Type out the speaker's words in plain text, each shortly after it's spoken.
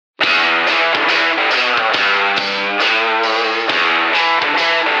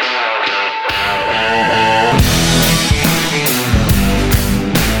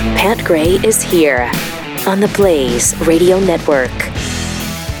Gray is here on the Blaze Radio Network.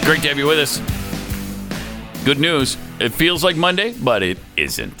 Great to have you with us. Good news. It feels like Monday, but it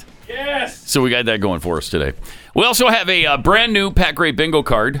isn't. Yes! So we got that going for us today. We also have a brand new Pat Gray bingo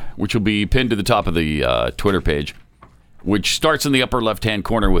card, which will be pinned to the top of the Twitter page, which starts in the upper left-hand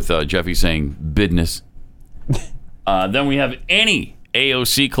corner with Jeffy saying, business. Then we have any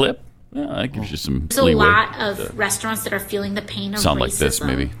AOC clip. That gives you some There's leeway. a lot of restaurants that are feeling the pain of Sound racism. like this,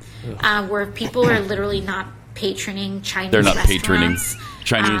 maybe. Where people are literally not patroning Chinese They're not patroning restaurants.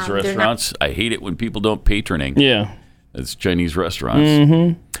 Chinese restaurants. I hate it when people don't patroning. Yeah. It's Chinese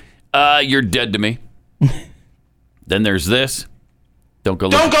restaurants. You're dead to me. Then there's this. Don't go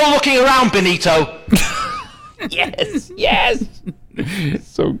looking around, Benito. Yes.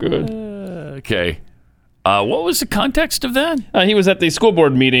 So good. Okay. What was the context of that? He was at the school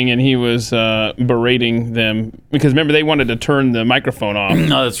board meeting and he was berating them because remember they wanted to turn the microphone off.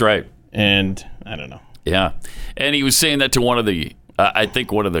 No, that's right. And I don't know. Yeah. And he was saying that to one of the, I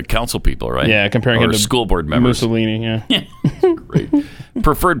think one of the council people, right? Yeah, comparing him to school board members. Mussolini, yeah. Great.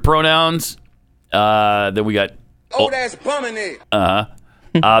 Preferred pronouns. Then we got... Oh, that's bumming it.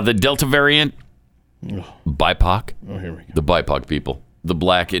 The Delta variant. BIPOC. Oh, here we go. The BIPOC people. The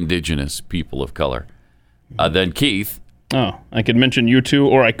black indigenous people of color. Then Keith. Oh, I could mention U2,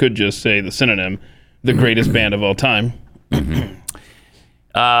 or I could just say the synonym, the greatest band of all time.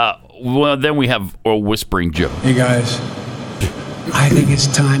 Well, then we have Whispering Joe. Hey guys, I think it's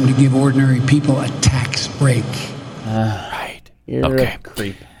time to give ordinary people a tax break. Right. You're Okay. a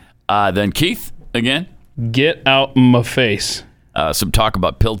creep. Then Keith again. Get out my face. Some talk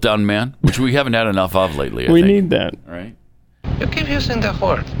about Piltdown Man, which we haven't had enough of lately. I We think. need that. Right. You keep using the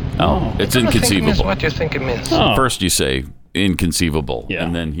word. Oh, it's I don't think it means inconceivable. what you think it means. Oh. First you say inconceivable, Yeah.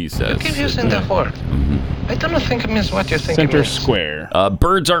 and then he You says keep using the word. I don't think it means what you think it Center means. square.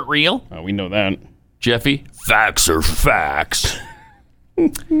 birds aren't real. Oh, we know that. Jeffy, facts are facts.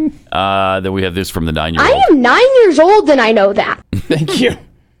 Then we have this from the 9-year-old. I am 9 years old and I know that. Thank you.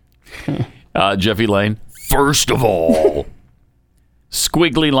 Jeffy Lane. First of all,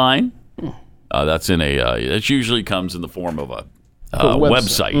 squiggly line. That's in a. That usually comes in the form of a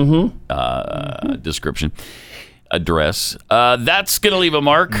website description, address. That's gonna leave a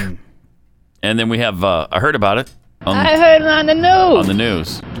mark. And then we have. I heard about it. I heard it on the news. On the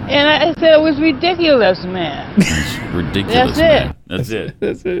news. And I said it was ridiculous, man. Ridiculous. That's man. it. That's it.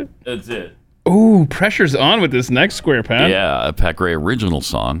 That's it. That's it. Ooh, pressure's on with this next square, Pat. Yeah, a Pat Gray original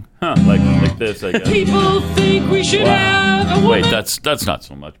song. Huh, like this, I guess. People think we should have a woman. Wait, that's not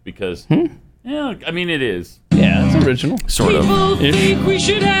so much because. Yeah, I mean it is. Yeah, it's original. Sort of. People think we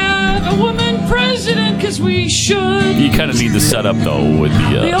should have a woman president because we should. You kind of need the setup though with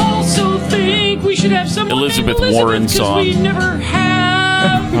They the also think we should have someone Elizabeth named Warren Elizabeth 'cause song. we never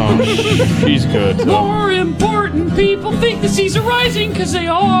have. Oh, she's good. So. More important people think the seas are rising because they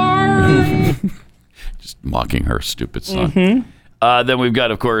are. just mocking her stupid song. Then we've got,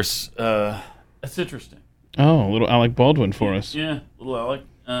 of course, that's interesting. Oh, a little Alec Baldwin for us. Yeah, little Alec.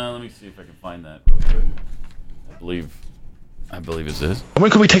 Let me see if I can find that real quick. I believe it's this.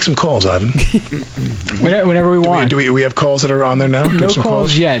 When can we take some calls, Ivan? Whenever we want. Do we have calls that are on there now? No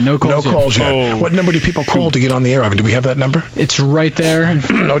calls yet. No calls yet. Oh. What number do people call to get on the air, Ivan? Do we have that number? It's right there.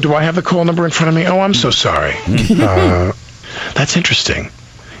 Oh, do I have the call number in front of me? Oh, I'm so sorry. That's interesting.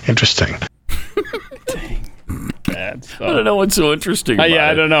 Interesting. Bad stuff. I don't know what's so interesting about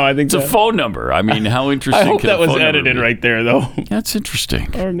I it. don't know. I think It's a phone number. I mean, how interesting I hope can that a was phone number edited be? right there, though. That's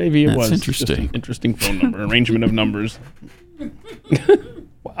interesting. Or maybe it That's was. interesting. Just an interesting phone number. Arrangement of numbers.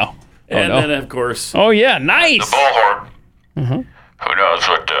 Wow. And then, of course... Oh, yeah. Nice. The bullhorn. Who knows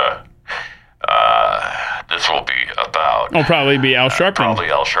what this will be about. I'll probably be Al Sharpton.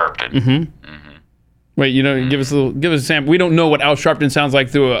 Probably Al Sharpton. Wait, give us a sample. We don't know what Al Sharpton sounds like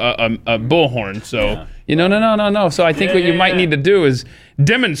through a bullhorn, so no. So I think what you might need to do is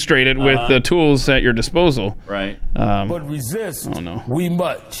demonstrate it with the tools at your disposal. Right. But resist. Oh no. We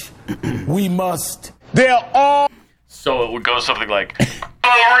must. They're all. So it would go something like,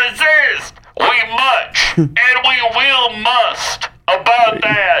 resist. We much and we will must about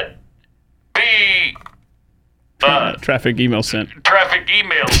that be traffic email sent. Traffic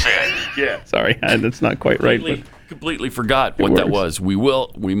email sent. Yeah. Sorry, that's not quite right. But completely forgot what that was. We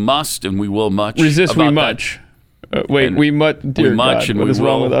must, and we will much. Resist, we about much. Wait, we much. Dear we much, God, and what we is will.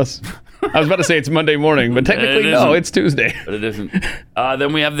 wrong with us? I was about to say it's Monday morning, but technically It no, isn't. it's Tuesday. But it isn't.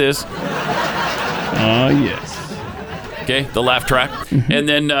 Then we have this. Yes. Okay, the laugh track. And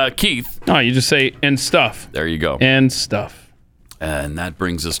then Keith. Oh, you just say and stuff. There you go. And stuff. And that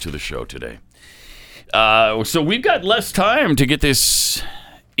brings us to the show today. So we've got less time to get this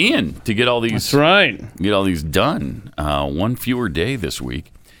in to get all these. That's right. Get all these done. One fewer day this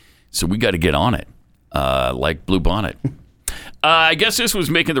week, so we got to get on it. Like Blue Bonnet. I guess this was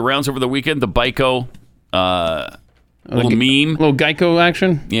making the rounds over the weekend. The Biko little meme. Little Geico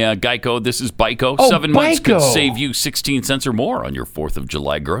action? Yeah, Geico. This is Biko. Oh, 7 months Biko. could save you 16 cents or more on your 4th of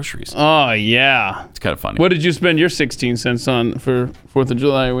July groceries. Oh, yeah. It's kind of funny. What did you spend your 16 cents on for 4th of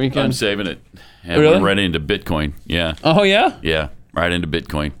July weekend? I'm saving it. And Really? went right into Bitcoin. Yeah. Oh, yeah? Yeah, right into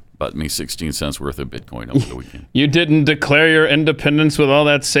Bitcoin. Bought me 16 cents worth of Bitcoin over the weekend. You didn't declare your independence with all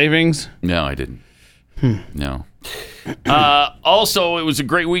that savings? No, I didn't. No. Also, it was a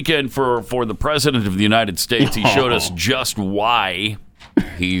great weekend for the President of the United States. He showed us just why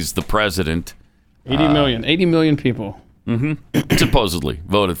he's the president. 80 million. 80 million people. Supposedly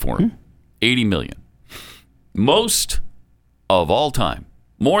voted for him. 80 million. Most of all time.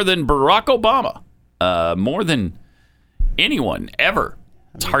 More than Barack Obama. More than anyone ever.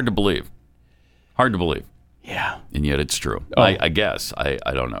 It's hard to believe. Hard to believe. Yeah. And yet it's true. Oh. I guess. I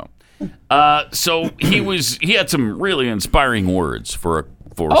don't know. So he had some really inspiring words for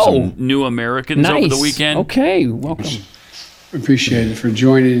some new Americans over the weekend. Okay, welcome. Appreciate it for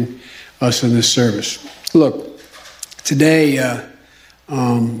joining us in this service. Look, today,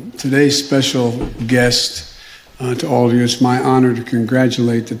 today's special guest to all of you, it's my honor to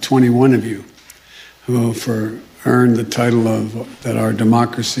congratulate the 21 of you who earned the title of that our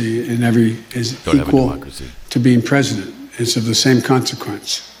democracy is equal to being president. It's of the same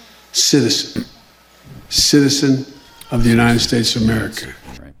consequence. Citizen of the United States of America.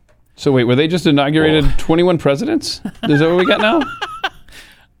 So wait, were they just inaugurated 21 presidents? Is that what we got now?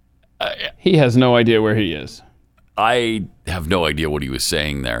 He has no idea where he is. I have no idea what he was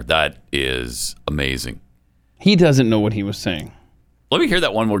saying there. That is amazing. He doesn't know what he was saying. Let me hear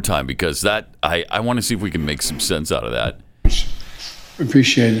that one more time because I want to see if we can make some sense out of that.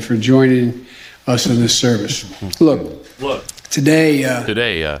 Appreciate it for joining us in this service. Look. Today's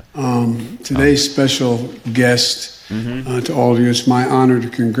special guest to all of you, it's my honor to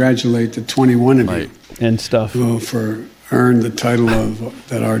congratulate the 21 of you who earned the title of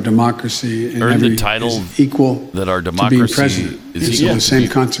that our democity is equal to being president. It's of the same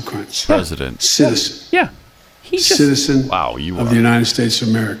consequence. President. Citizen. Yeah. Citizen of the United States of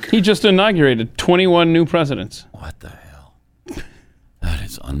America. He just inaugurated 21 new presidents. What the hell? That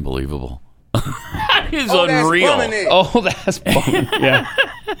is unbelievable. That is unreal. That's bumming. Yeah.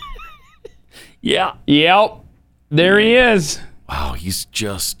 Yeah. Yep. There he is. Wow, he's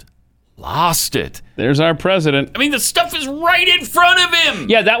just lost it. There's our president. I mean, the stuff is right in front of him.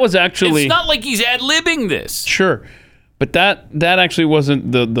 Yeah, that was actually... It's not like he's ad-libbing this. Sure. But that actually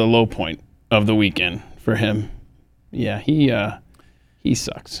wasn't the low point of the weekend for him. Yeah, he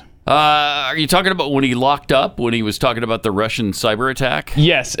sucks. Are you talking about when he locked up, when he was talking about the Russian cyber attack?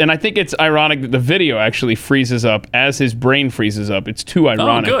 Yes, and I think it's ironic that the video actually freezes up as his brain freezes up. It's too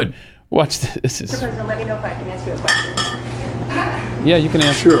ironic. Oh, good. Watch this. This is... Mr. President, let me know if I can ask you a question. Yeah, you can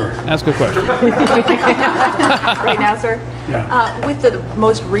ask. Sure. Ask a question. Right now, sir? Yeah. With the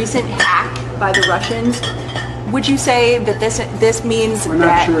most recent hack by the Russians, would you say that this means We're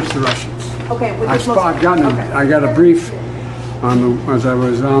not sure it's the Russians. Okay. With I got a brief as I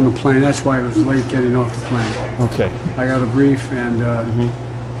was on the plane. That's why I was late getting off the plane. Okay. I got a brief and...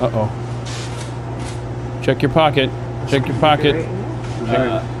 Uh-oh. Check your pocket. Check your pocket.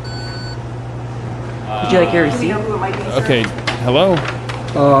 Would you like your receipt? Okay. Hello?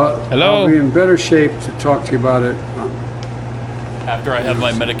 Hello? I'll be in better shape to talk to you about it. After I have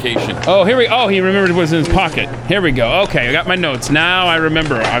my medication. Oh, here we go. Oh, he remembered it was in his pocket. Here we go. Okay, I got my notes. Now I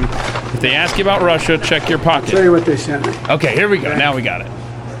remember. If they ask you about Russia, check your pocket. I'll tell you what they sent me. Okay, here we go. Now we got it.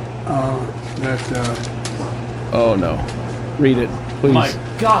 Oh, no. Read it, please. My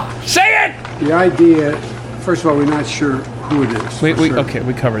God. Say it! The idea, first of all, we're not sure who it is. Okay,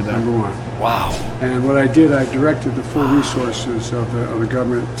 we covered that. Number one. Wow. And what I did, I directed the full resources of the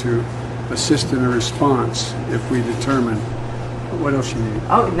government to assist in a response if we determine. What else you need?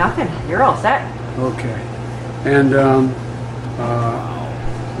 Oh, nothing. You're all set. Okay. And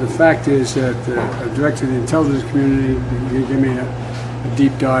the fact is that I directed the intelligence community to give me a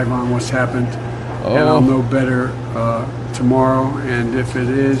deep dive on what's happened. And I'll know better tomorrow. And if it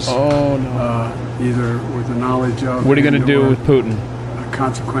is either with the knowledge of... What are you going to do with Putin? A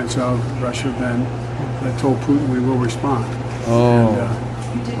consequence of Russia, then I told Putin we will respond. Oh.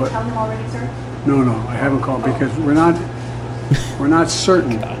 And, You didn't tell him already, sir? No, I haven't called because we're not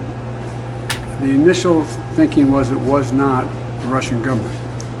certain. The initial thinking was it was not the Russian government,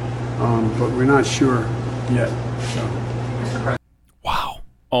 but we're not sure yet. So. Wow.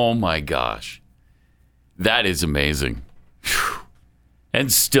 Oh, my gosh. That is amazing. Whew.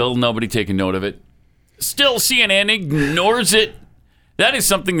 And still nobody taking note of it. Still CNN ignores it. That is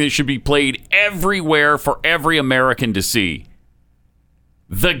something that should be played everywhere for every American to see.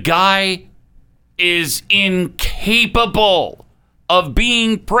 The guy is incapable of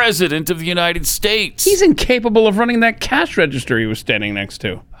being president of the United States. He's incapable of running that cash register he was standing next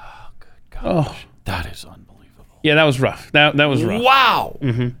to. Oh, good gosh. That is unbelievable. Yeah, that was rough. That was rough. Wow.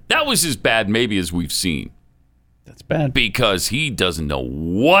 That was as bad maybe as we've seen. That's bad. Because he doesn't know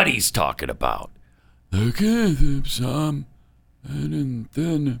what he's talking about.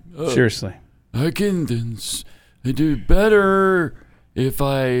 Seriously. I can do better if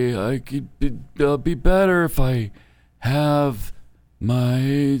I could be better if I have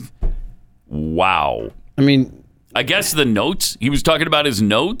my... Wow. I mean... I guess the notes? He was talking about his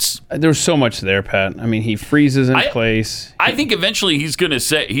notes? There's so much there, Pat. I mean, he freezes in place. I think eventually he's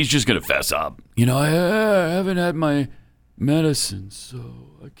just going to fess up. You know, I haven't had my medicine, so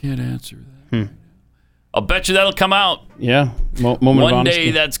I can't answer that. I'll bet you that'll come out. Yeah. One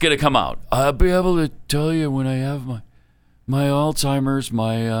day that's going to come out. I'll be able to tell you when I have my Alzheimer's,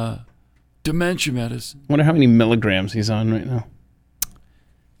 my dementia medicine. I wonder how many milligrams he's on right now.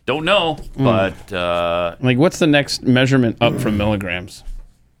 Don't know, but... like, what's the next measurement up from milligrams?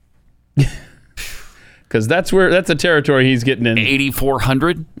 Because that's a territory he's getting in.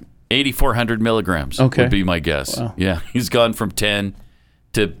 8,400? 8,400 milligrams would be my guess. Wow. Yeah, he's gone from 10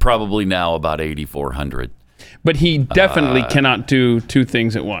 to probably now about 8,400. But he definitely cannot do two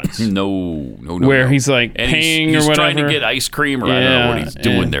things at once. No. Where he's like paying he's or whatever. He's trying to get ice cream, or I don't know what he's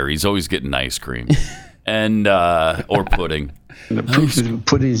doing there. He's always getting ice cream and or pudding. The proof of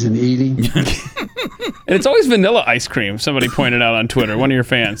puddings and eating. And it's always vanilla ice cream. Somebody pointed out on Twitter. One of your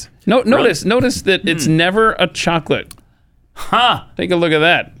fans. Notice that it's never a chocolate. Huh? Take a look at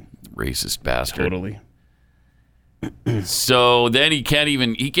that. Racist bastard. Totally. So then he can't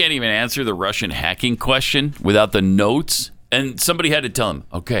even answer the Russian hacking question without the notes. And somebody had to tell him,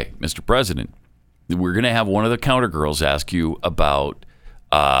 okay, Mr. President, we're going to have one of the counter girls ask you about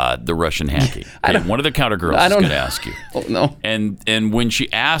the Russian hacking. Okay? One of the counter girls is going to ask you. Oh, no. And when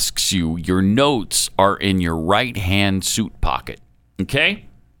she asks you, your notes are in your right-hand suit pocket. Okay?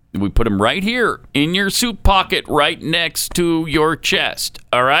 We put them right here in your suit pocket right next to your chest.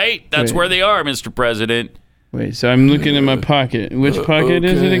 All right? That's where they are, Mr. President. Wait, so I'm looking in my pocket. Which pocket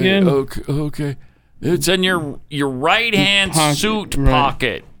is it again? Okay. It's in your right-hand suit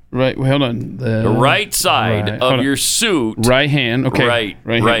pocket. Right, hold on. The right side of your suit. Right hand, okay.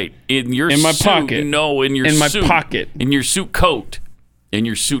 Right. In my pocket. No, in your suit. In my pocket. In your suit coat. In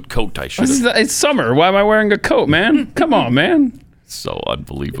your suit coat, I should have. It's summer. Why am I wearing a coat, man? Come on, man. So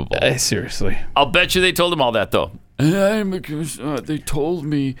unbelievable. Seriously. I'll bet you they told him all that, though. They told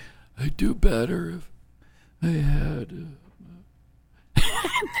me I'd do better if I had... and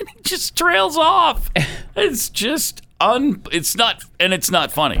then he just trails off. It's just... It's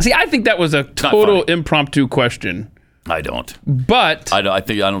not funny. See, I think that was a total impromptu question. I don't. But I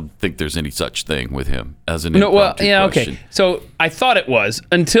don't think there's any such thing with him as an impromptu question. Okay. So I thought it was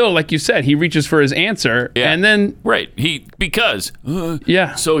until, like you said, he reaches for his answer, and then So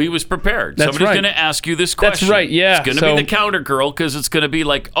he was prepared. That's Somebody's right. going to ask you this question. That's right. Yeah. It's going to be the counter girl because it's going to be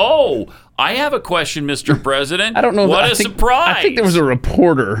like, oh, I have a question, Mr. President. I don't know. What a surprise! I think there was a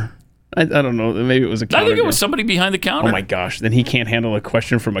reporter. I don't know. Maybe it was a counter I think it girl. was somebody behind the counter. Oh my gosh! Then he can't handle a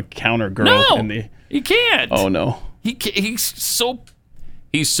question from a counter girl. No, he can't. Oh no. He's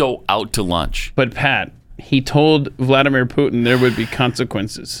so out to lunch. But Pat, he told Vladimir Putin there would be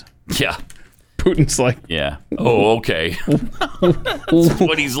consequences. Yeah. Putin's like, yeah. Oh, okay. That's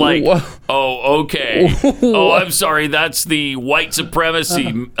what he's like. Oh, okay. Oh, I'm sorry. That's the white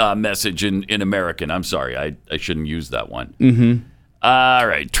supremacy message in American. I'm sorry. I shouldn't use that one. Mm-hmm. All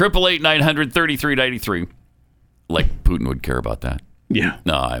right. 888-900-3393. Like Putin would care about that. Yeah.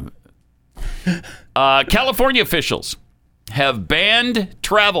 No, California officials have banned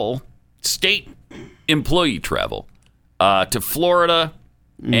state employee travel, to Florida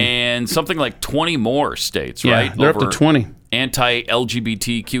and something like 20 more states, right? They're up to 20.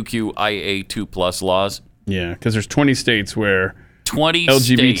 Anti-LGBTQIA2+ laws. Yeah, because there's 20 states where 20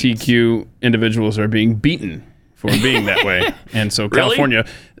 LGBTQ individuals are being beaten for being that way, and so California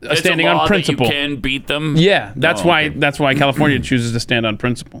standing on principle. That you can beat them. Yeah, that's why California chooses to stand on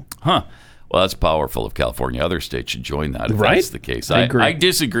principle. Huh. Well, that's powerful of California. Other states should join that if right? that's the case. I agree. I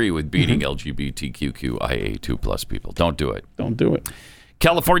disagree with beating LGBTQIA2+ people. Don't do it. Don't do it.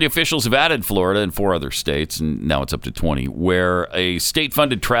 California officials have added Florida and 4 other states, and now it's up to 20, where a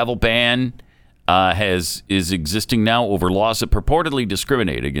state-funded travel ban is existing now over laws that purportedly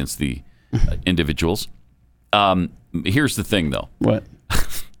discriminate against the individuals. Here's the thing, though. What?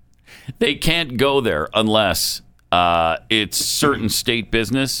 They can't go there unless it's certain state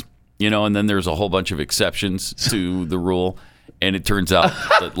business, and then there's a whole bunch of exceptions to the rule. And it turns out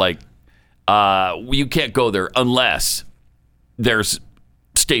that, you can't go there unless there's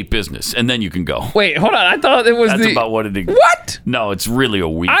state business, and then you can go. Wait, hold on. I thought it was That's about what it is. What? No, it's really a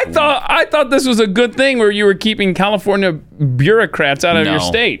weak. I thought this was a good thing where you were keeping California bureaucrats out of your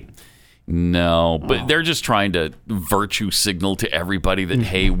state. No, but they're just trying to virtue signal to everybody that,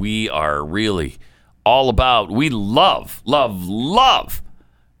 hey, we are really all about, we love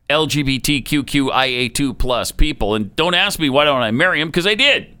LGBTQIA2 plus people. And don't ask me why don't I marry them, because I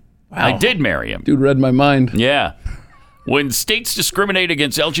did. Wow. I did marry him. Dude read my mind. Yeah. When states discriminate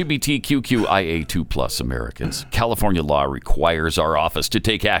against LGBTQIA2 plus Americans, California law requires our office to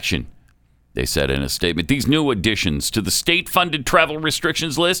take action, they said in a statement. These new additions to the state-funded travel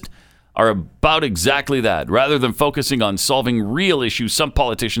restrictions list are about exactly that. Rather than focusing on solving real issues, some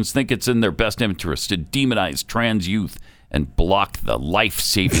politicians think it's in their best interest to demonize trans youth and block the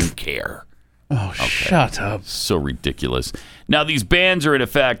life-saving care. Oh, okay. Shut up. So ridiculous. Now, these bans are in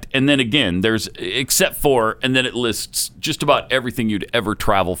effect, and then again, there's except for, and then it lists just about everything you'd ever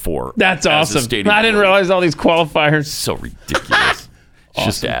travel for. That's awesome. I didn't realize all these qualifiers. So ridiculous. Awesome.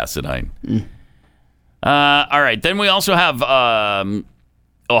 Just asinine. All right. Then we also have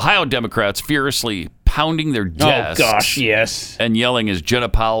Ohio Democrats furiously pounding their desks. Oh, gosh, yes. And yelling as Jenna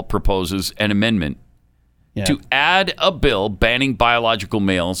Powell proposes an amendment to add a bill banning biological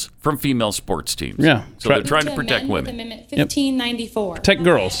males from female sports teams. Yeah. So they're trying to protect women. Amendment 1594. Protect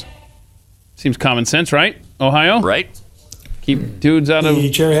girls. Seems common sense, right? Ohio? Right. Keep dudes out of The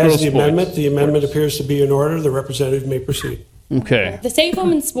chair has the sports. amendment. The amendment appears to be in order. The representative may proceed. Okay. The Safe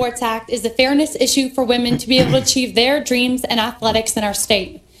Women's Sports Act is a fairness issue for women to be able to achieve their dreams in athletics in our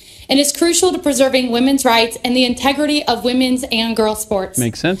state. And is crucial to preserving women's rights and the integrity of women's and girls' sports.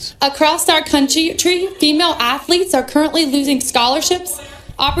 Makes sense. Across our country, female athletes are currently losing scholarships,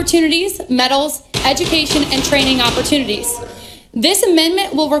 opportunities, medals, education, and training opportunities. This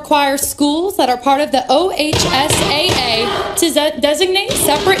amendment will require schools that are part of the OHSAA to designate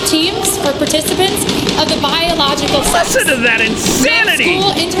separate teams for participants of the biological sex. Listen to that insanity!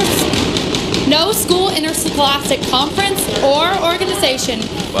 No school interscholastic conference or organization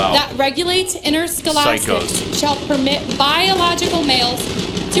that regulates interscholastic shall permit biological males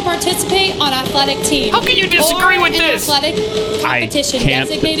to participate on athletic teams. How can you disagree with this? Athletic competition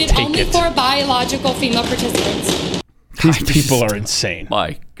designated only for biological female participants. These people are insane.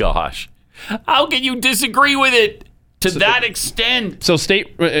 My gosh. How can you disagree with it to that extent? So just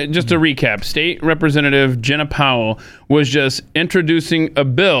to recap, State Representative Jenna Powell was just introducing a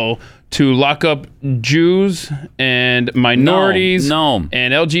bill to lock up Jews and minorities and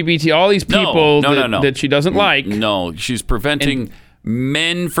LGBT, all these people that she doesn't like. No, she's preventing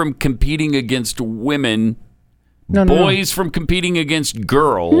men from competing against women, boys from competing against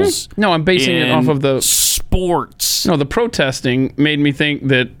girls. No, I'm basing it off of the sports. No, the protesting made me think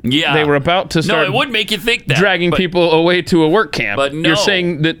that they were about to start. No, it would make you think that. Dragging people away to a work camp. But no. You're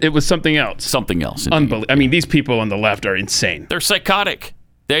saying that it was something else. Something else. Unbelievable. I mean, these people on the left are insane. They're psychotic.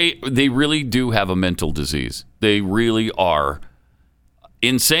 They really do have a mental disease. They really are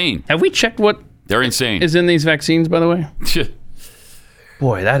insane. Have we checked what they're insane is in these vaccines, by the way?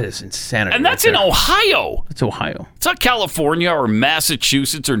 Boy, that is insanity. And that's in Ohio. It's Ohio. It's not California or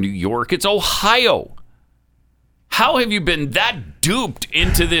Massachusetts or New York. It's Ohio. How have you been that duped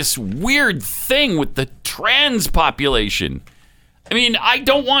into this weird thing with the trans population? I mean, I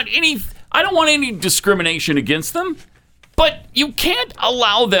don't want any discrimination against them. But you can't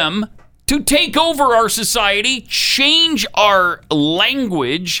allow them to take over our society, change our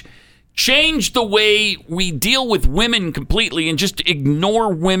language, change the way we deal with women completely, and just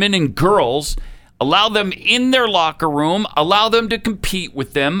ignore women and girls, allow them in their locker room, allow them to compete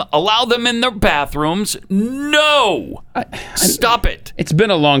with them, allow them in their bathrooms. No! Stop it. It's been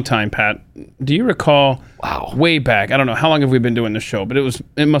a long time, Pat. Do you recall way back, I don't know, how long have we been doing this show, but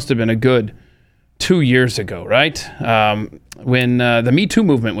it must have been a good 2 years ago, right? When the Me Too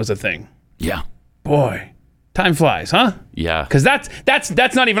movement was a thing. Yeah. Boy, time flies, huh? Yeah. Because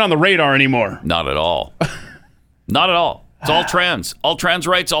that's not even on the radar anymore. Not at all. Not at all. It's all trans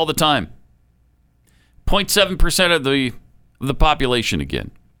rights all the time. 0.7% of the population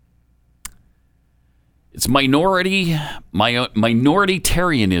again. It's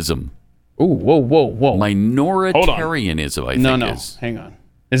minoritarianism. Ooh, whoa. Minoritarianism, I think. No, hang on.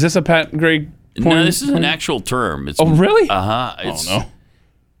 Is this a Pat Gray point? No, this is an actual term. Oh, really? Uh-huh. Oh, no.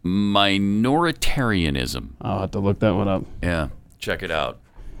 Minoritarianism. I'll have to look that one up. Yeah, check it out.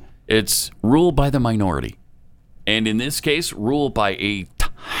 It's rule by the minority. And in this case, ruled by a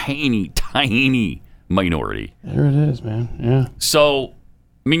tiny minority. There it is, man. Yeah. So,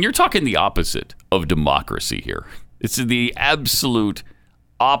 I mean, you're talking the opposite of democracy here. It's the absolute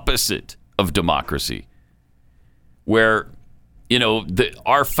opposite of democracy, where,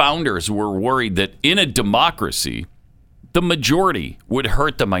 our founders were worried that in a democracy, the majority would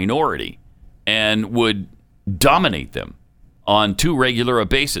hurt the minority and would dominate them on too regular a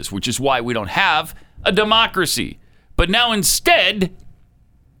basis, which is why we don't have a democracy. But now instead,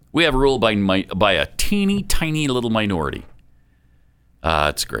 we have ruled by a teeny tiny little minority.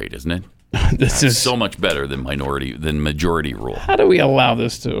 It's great, isn't it? This is so much better than majority rule. How do we allow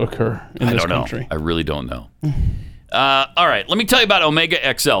this to occur in this country? I really don't know. All right, let me tell you about Omega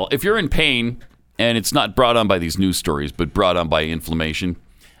XL. If you're in pain, and it's not brought on by these news stories, but brought on by inflammation,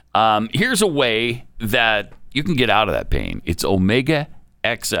 here's a way that you can get out of that pain. It's Omega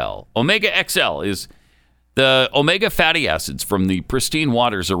XL. Omega XL is the omega fatty acids from the pristine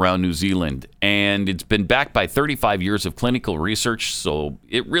waters around New Zealand, and it's been backed by 35 years of clinical research, so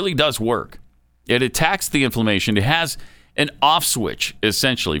it really does work. It attacks the inflammation. It has an off switch,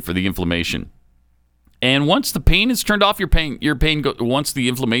 essentially, for the inflammation. And once the pain is turned off, once the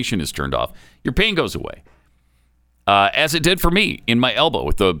inflammation is turned off, your pain goes away. As it did for me in my elbow,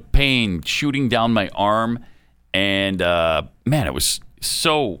 with the pain shooting down my arm, and man, it was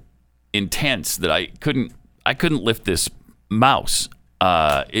so intense that I couldn't lift this mouse.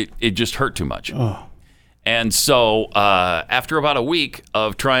 It just hurt too much. Oh. And so after about a week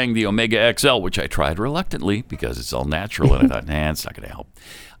of trying the Omega XL, which I tried reluctantly because it's all natural, and I thought, it's not going to help.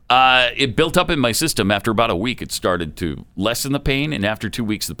 It built up in my system. After about a week, it started to lessen the pain, and after 2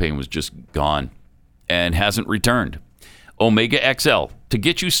 weeks, the pain was just gone and hasn't returned. Omega XL. To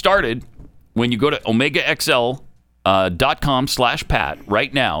get you started, when you go to OmegaXL.com/Pat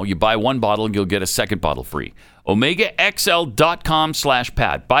right now, you buy one bottle and you'll get a second bottle free.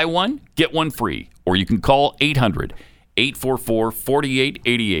 OmegaXL.com/Pat. Buy one, get one free. Or you can call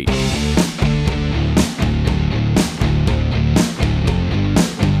 800-844-4888.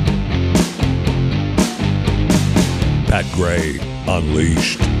 Pat Gray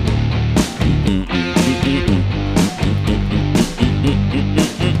Unleashed.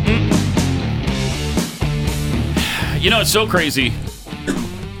 It's so crazy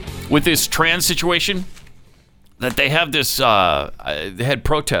with this trans situation that they have this, they had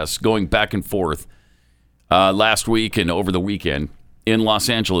protests going back and forth last week and over the weekend in Los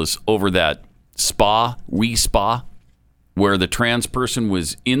Angeles over that spa, where the trans person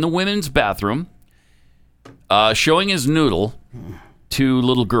was in the women's bathroom showing his noodle to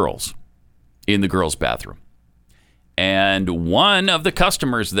little girls in the girls' bathroom. And one of the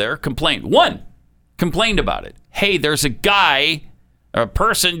customers there complained about it. Hey, there's a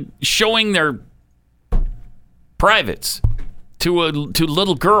person showing their privates to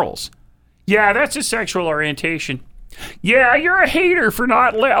little girls. Yeah, that's a sexual orientation. Yeah, you're a hater for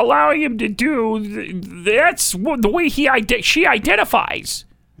not allowing him to do. That's the way she identifies.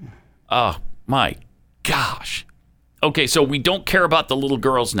 Oh my gosh. Okay, so we don't care about the little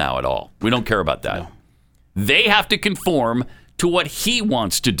girls now at all. We don't care about that. No. They have to conform to what he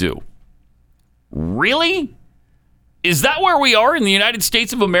wants to do. Really? Is that where we are in the United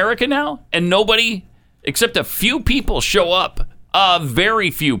States of America now? And nobody, except a few people, show up.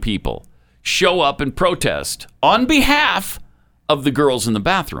 Very few people show up and protest on behalf of the girls in the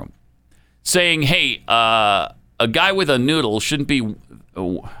bathroom, saying, hey, a guy with a noodle shouldn't be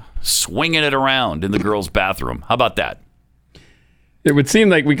swinging it around in the girls' bathroom. How about that? It would seem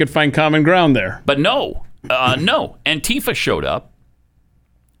like we could find common ground there. But no. Antifa showed up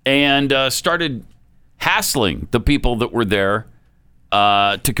and started hassling the people that were there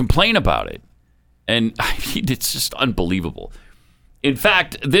to complain about it. And it's just unbelievable. In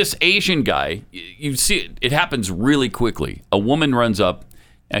fact, this Asian guy, you see it happens really quickly. A woman runs up.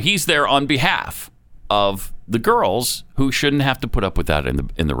 Now, he's there on behalf of the girls who shouldn't have to put up with that in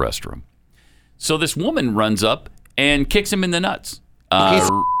the restroom. So this woman runs up and kicks him in the nuts. Nice.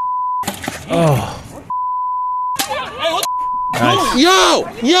 Yo!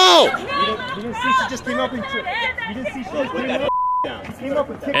 You didn't see she just came up and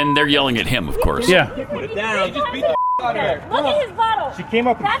And they're yelling at him, of course. Yeah. Put it down. She just beat the out of her. Look at his bottle. She came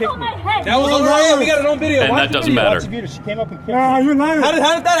up and kicked me. That was on her. We got it on video. And that doesn't matter. She came up and kicked me. You're lying. How did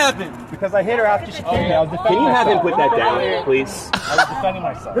that happen? Because I hit her after she kicked me. I was defending myself. Can you have him put that down, please? I was defending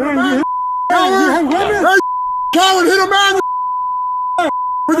myself. Coward, hit a man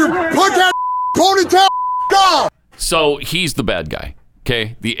with your put that ponytail down. So he's the bad guy.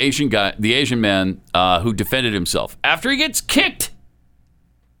 Okay, the Asian man who defended himself after he gets kicked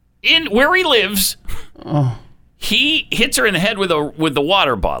in where he lives. He hits her in the head with the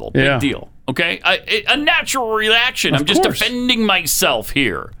water bottle. Big Yeah. deal. Okay? A natural reaction. I'm just defending myself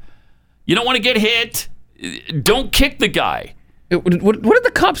here. You don't want to get hit. Don't kick the guy. What did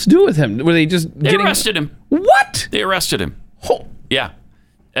the cops do with him? Were they just arrested him? What? They arrested him. Oh. Yeah.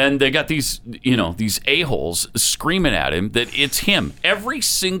 And they got these a-holes screaming at him that it's him every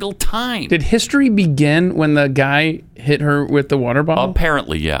single time. Did history begin when the guy hit her with the water bottle?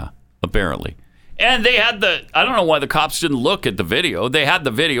 Apparently, yeah. Apparently. And they had I don't know why the cops didn't look at the video. They had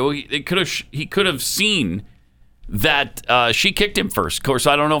the video. He could have seen that she kicked him first. Of course,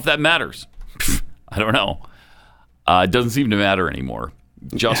 I don't know if that matters. I don't know. It doesn't seem to matter anymore.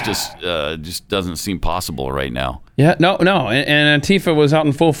 Justice just doesn't seem possible right now. Yeah, no. And Antifa was out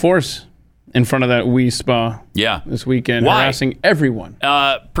in full force in front of that Wii Spa this weekend, Why? harassing everyone.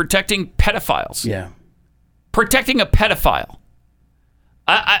 Protecting pedophiles. Yeah. Protecting a pedophile.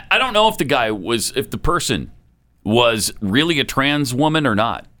 I don't know if the person was really a trans woman or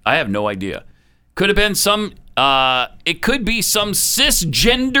not. I have no idea. Could have been it could be some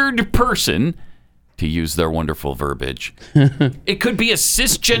cisgendered person, to use their wonderful verbiage. It could be a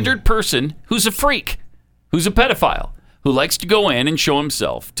cisgendered person who's a freak, who's a pedophile, who likes to go in and show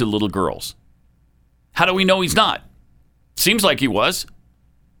himself to little girls. How do we know he's not? Seems like he was.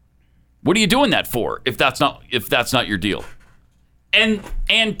 What are you doing that for if that's not your deal? And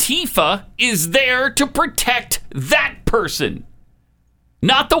Antifa is there to protect that person,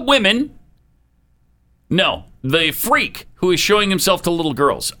 not the women. No, the freak who is showing himself to little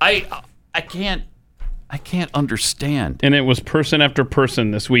girls. I can't understand. And it was person after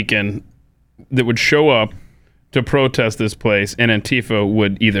person this weekend that would show up to protest this place, and Antifa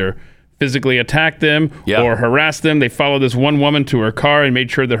would either physically attack them or harass them. They followed this one woman to her car and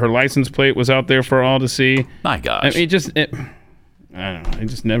made sure that her license plate was out there for all to see. My gosh. I mean, I don't know. It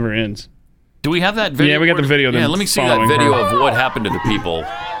just never ends. Do we have that video? Yeah, we got the video. Yeah, let me see that video of what happened to the people.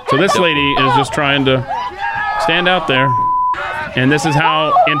 So this lady is just trying to stand out there, and this is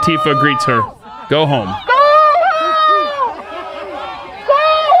how Antifa greets her. Go home.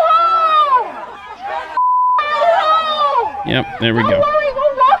 Yep, there we go.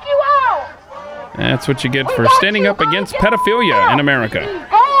 That's what you get for standing up against pedophilia in America.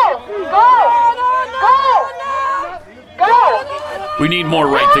 We need more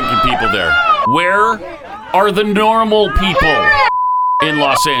right-thinking people there. Where are the normal people in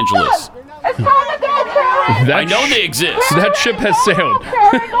Los Angeles? I know they exist. That ship has sailed.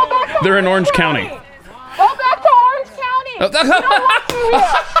 They're in Orange County. Go back to Orange County. I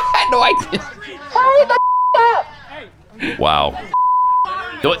had no idea. Hurry the up. Wow.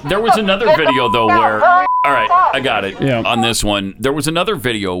 There was another video, though, where... All right, I got it on this one. There was another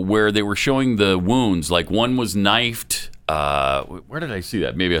video where they were showing the wounds. Like, one was knifed. Where did I see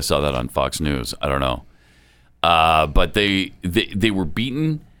that? Maybe I saw that on Fox News. I don't know. But they were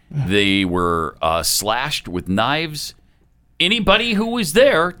beaten. They were slashed with knives. Anybody who was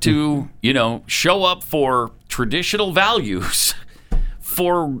there to, show up for traditional values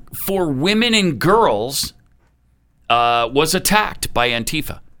for women and girls was attacked by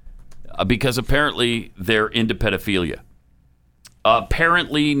Antifa because apparently they're into pedophilia.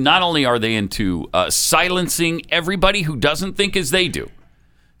 Apparently, not only are they into silencing everybody who doesn't think as they do,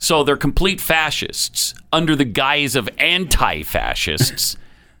 so they're complete fascists under the guise of anti-fascists,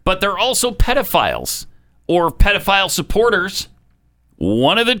 but they're also pedophiles or pedophile supporters,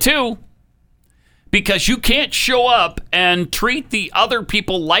 one of the two, because you can't show up and treat the other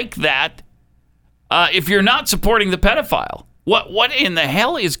people like that if you're not supporting the pedophile. What in the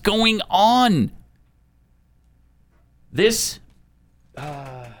hell is going on? This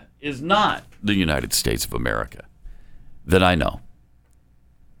is not the United States of America that I know.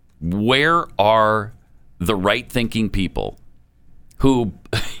 Where are the right-thinking people who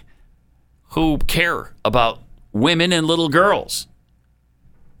care about women and little girls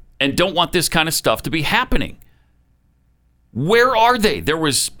and don't want this kind of stuff to be happening? Where are they? There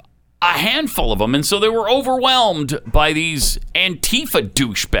was a handful of them, and so they were overwhelmed by these Antifa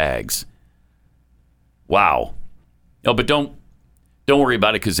douchebags. Wow. No, but don't worry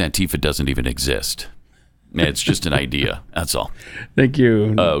about it because Antifa doesn't even exist. It's just an idea. That's all. Thank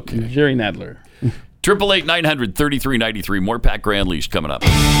you. Okay. Jerry Nadler. 888-900-3393. More Pat Gray Unleashed coming up.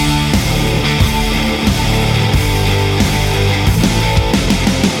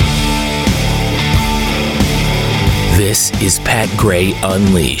 This is Pat Gray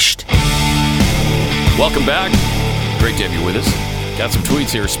Unleashed. Welcome back. Great to have you with us. Got some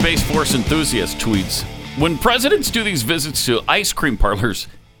tweets here. Space Force enthusiast tweets. When presidents do these visits to ice cream parlors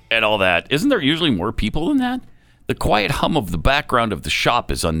and all that, isn't there usually more people than that? The quiet hum of the background of the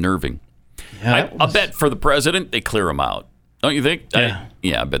shop is unnerving. I bet for the president, they clear him out. Don't you think?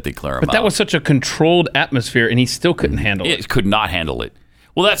 Yeah. I bet they clear him out. But that was such a controlled atmosphere, and he still couldn't handle it. It could not handle it.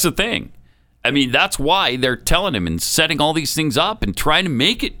 Well, that's the thing. I mean, that's why they're telling him and setting all these things up and trying to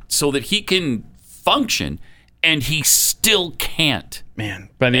make it so that he can function, and he still can't. Man,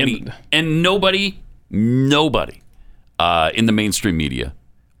 by the end, and nobody in the mainstream media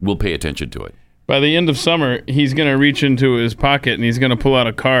will pay attention to it. By the end of summer, he's going to reach into his pocket and he's going to pull out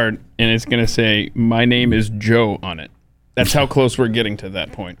a card and it's going to say, "My name is Joe" on it. That's how close we're getting to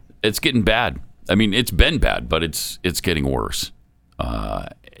that point. It's getting bad. I mean, it's been bad, but it's getting worse.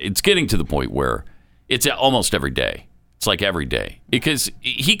 It's getting to the point where it's almost every day. It's like every day. Because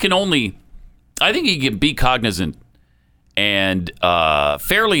he can only, I think he can be cognizant and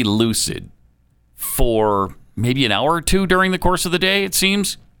fairly lucid for maybe an hour or two during the course of the day, it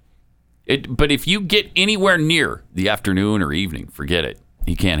seems. But if you get anywhere near the afternoon or evening, forget it.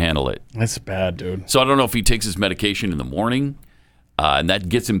 He can't handle it. That's bad, dude. So I don't know if he takes his medication in the morning and that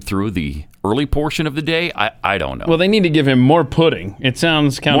gets him through the early portion of the day. I don't know. Well, they need to give him more pudding. It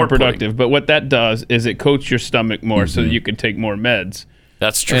sounds counterproductive, but what that does is it coats your stomach more so that you can take more meds.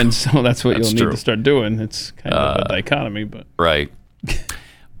 That's true. And so that's what you'll need to start doing. It's kind of a dichotomy, but right.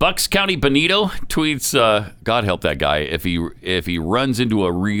 Bucks County Benito tweets, God help that guy if he runs into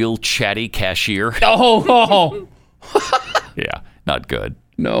a real chatty cashier. Oh. Yeah, not good.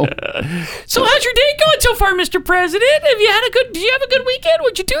 No. So how's your day going so far, Mr. President? Did you have a good weekend?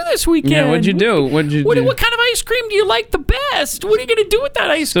 What'd you do this weekend? Yeah, what'd you do? What kind of ice cream do you like the best? What are you going to do with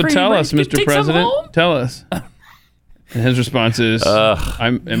that ice cream? So tell us, Mr. President. Tell us. And his response is, am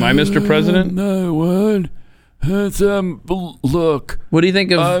I Mr. President? No, what? It's, look. What do you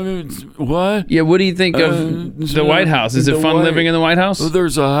think of... what? Yeah, what do you think of the White House? Is it fun living in the White House?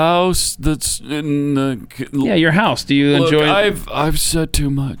 There's a house that's in the... Yeah, your house. Do you enjoy it? I've said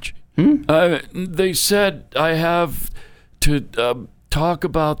too much. They said I have to talk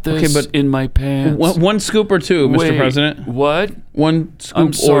about this in my pants. One scoop or two, Mr. President? What? One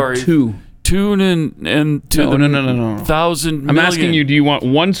scoop or two? Tune in to no. 1,000 million. I'm asking you, do you want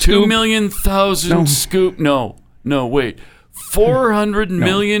one scoop? 2 million thousand scoop. No, wait. 400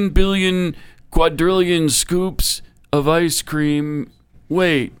 million billion quadrillion scoops of ice cream.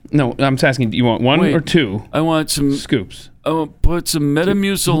 Wait. No, I'm just asking, do you want one or two? I want some scoops. I want to put some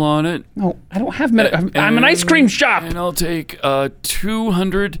Metamucil on it. No, I don't have Metamucil. I'm an ice cream shop. And I'll take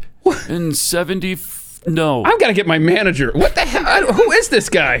 270. No. I've got to get my manager. What the hell? Who is this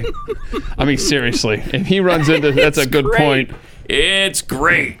guy? I mean, seriously. If he runs into... That's a good point. It's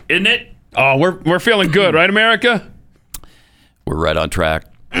great, isn't it? Oh, we're feeling good, right, America? We're right on track.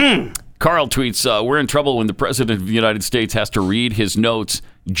 Carl tweets, we're in trouble when the President of the United States has to read his notes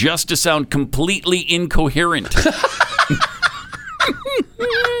just to sound completely incoherent.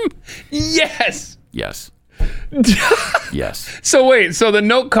 Yes. Yes. Yes. So wait, so the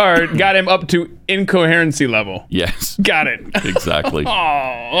note card got him up to incoherency level. Yes. Got it. Exactly.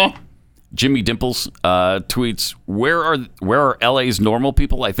 Aww. Jimmy Dimples tweets, where are LA's normal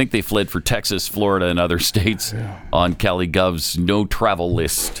people? I think they fled for Texas, Florida, and other states on CaliGov's no travel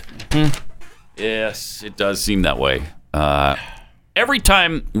list. Yes, it does seem that way. Every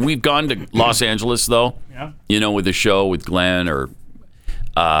time we've gone to Los Angeles, though, with the show with Glenn or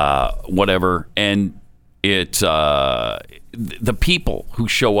whatever, and the people who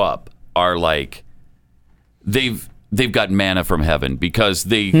show up are like they've got manna from heaven because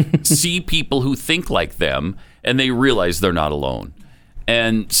they see people who think like them and they realize they're not alone.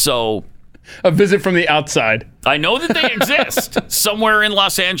 And so a visit from the outside. I know that they exist somewhere in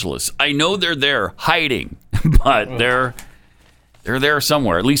Los Angeles. I know they're there hiding, but they're there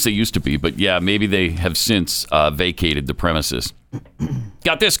somewhere. At least they used to be. But yeah, maybe they have since vacated the premises.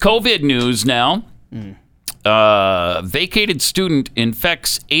 Got this COVID news now. Vacated student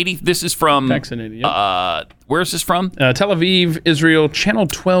infects 80. This is from vaccinated. Yep. Where is this from? Tel Aviv, Israel, Channel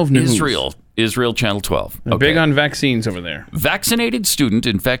 12 News. Israel, Channel 12. They're big on vaccines over there. Vaccinated student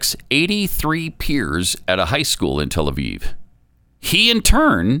infects 83 peers at a high school in Tel Aviv. He, in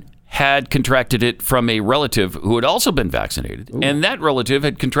turn, had contracted it from a relative who had also been vaccinated, and that relative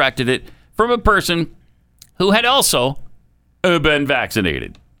had contracted it from a person who had also been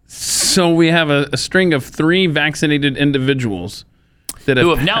vaccinated. So we have a string of 3 vaccinated individuals that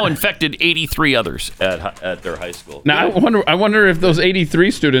who have now infected 83 others at their high school. Now, I wonder if those 83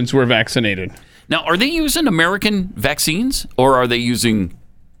 students were vaccinated. Now, are they using American vaccines, or are they using...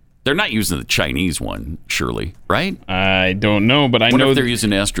 They're not using the Chinese one, surely, right? I don't know, but I know... if they're using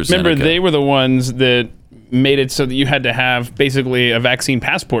AstraZeneca. Remember, they were the ones that made it so that you had to have basically a vaccine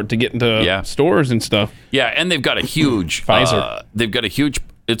passport to get into stores and stuff. Yeah, and they've got a huge... Pfizer. They've got a huge...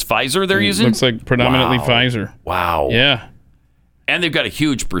 It's Pfizer they're using? Looks like predominantly Wow. Pfizer. Wow. Yeah. And they've got a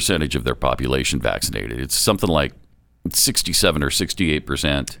huge percentage of their population vaccinated. It's something like 67 or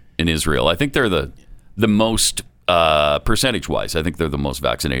 68% in Israel. I think they're the most, percentage-wise, I think they're the most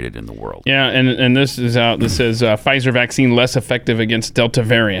vaccinated in the world. Yeah, and this is out. This says Pfizer vaccine less effective against Delta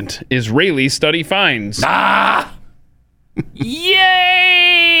variant. Israeli study finds. Ah!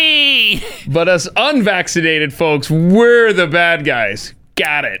 Yay! But us unvaccinated folks, we're the bad guys.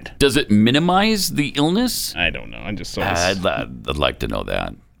 Got it. Does it minimize the illness? I don't know. I just saw this. I'd like to know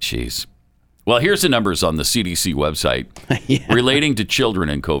that. Jeez. Well, here's the numbers on the CDC website relating to children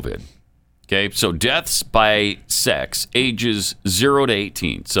and COVID. Okay, so deaths by sex, ages 0 to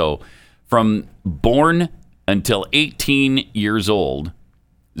 18. So from born until 18 years old,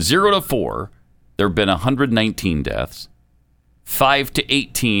 0 to 4, there have been 119 deaths. 5 to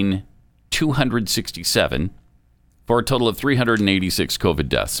 18, 267, for a total of 386 COVID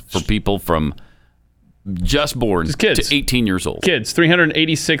deaths for people from just born to 18 years old. Kids,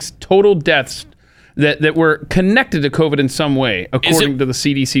 386 total deaths that were connected to COVID in some way, according to the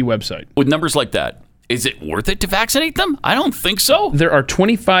CDC website. With numbers like that, is it worth it to vaccinate them? I don't think so. There are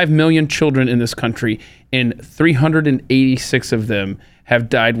 25 million children in this country, and 386 of them have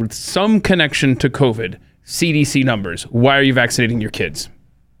died with some connection to COVID. CDC numbers. Why are you vaccinating your kids?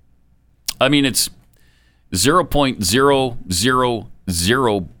 I mean, it's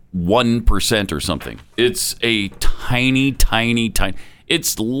 0.0001% or something. It's a tiny.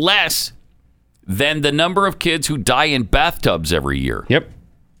 It's less than the number of kids who die in bathtubs every year. Yep.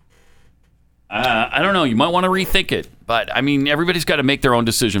 I don't know. You might want to rethink it. But, I mean, everybody's got to make their own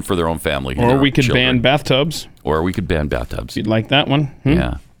decision for their own family. Or we could ban bathtubs. Or we could ban bathtubs. You'd like that one?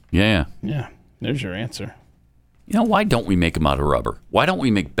 Yeah. Yeah. There's your answer. You know, why don't we make them out of rubber? Why don't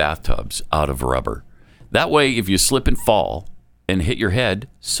we make bathtubs out of rubber? That way, if you slip and fall and hit your head,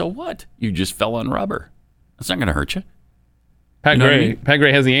 so what? You just fell on rubber. That's not going to hurt you. Pat You know what I Gray. mean? Pat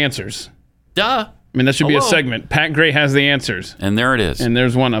Gray has the answers. Duh. I mean, that should be a Hello. segment. Pat Gray has the answers. And there it is. And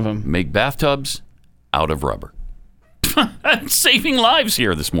there's one of them. Make bathtubs out of rubber. I'm saving lives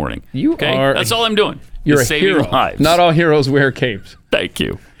here this morning. You are. That's all I'm doing. You're is a saving hero. lives. Not all heroes wear capes. Thank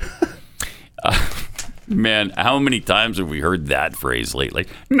you. Man, how many times have we heard that phrase lately?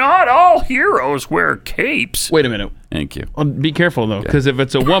 Not all heroes wear capes. Wait a minute. Thank you. Well, be careful, though, because if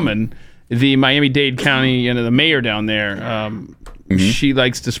it's a woman, the Miami-Dade County, the mayor down there, she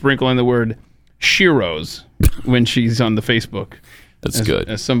likes to sprinkle in the word sheroes when she's on the Facebook. That's good.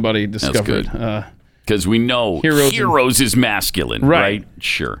 As somebody discovered. Because we know heroes is masculine, right?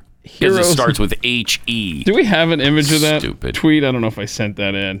 Sure. Because it starts with H-E. Do we have an image of that Stupid. tweet? I don't know if I sent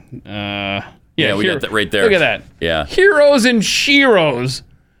that in. Yeah, we got that right there. Look at that. Yeah. Heroes and sheroes.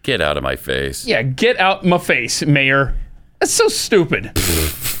 Get out of my face. Yeah, get out my face, Mayor. That's so stupid.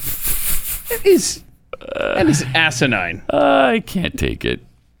 That is asinine. I can't take it.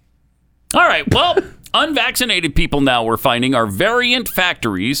 All right. Well, unvaccinated people now we're finding are variant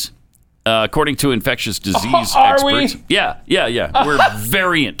factories, according to infectious disease Are we? experts. Yeah. We're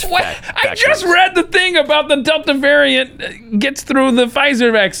variant factories. I just read the thing about the Delta variant gets through the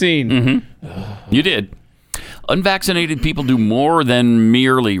Pfizer vaccine. Mm-hmm. You did. Unvaccinated people do more than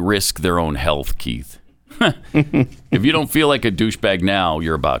merely risk their own health, Keith. If you don't feel like a douchebag now,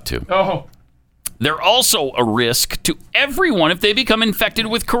 you're about to. Oh. They're also a risk to everyone if they become infected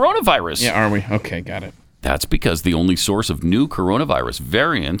with coronavirus. Yeah, are we? Okay, got it. That's because the only source of new coronavirus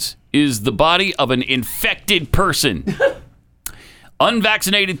variants is the body of an infected person.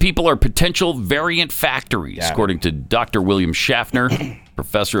 Unvaccinated people are potential variant factories, according to Dr. William Schaffner,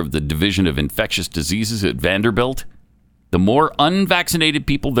 professor of the Division of Infectious Diseases at Vanderbilt. The more unvaccinated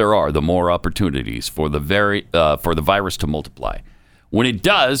people there are, the more opportunities for the virus to multiply. When it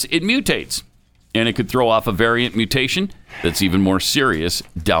does, it mutates, and it could throw off a variant mutation that's even more serious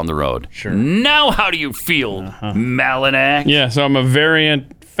down the road. Sure. Now, how do you feel, Malinak? Yeah, so I'm a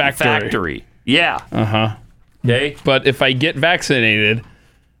variant factory. Yeah. Uh-huh. Okay. But if I get vaccinated,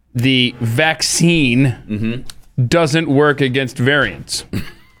 the vaccine doesn't work against variants.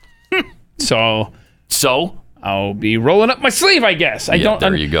 So I'll be rolling up my sleeve, I guess.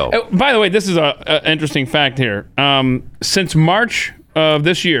 There you go. By the way, this is an interesting fact here. Since March of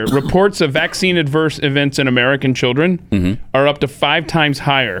this year, reports of vaccine adverse events in American children are up to 5 times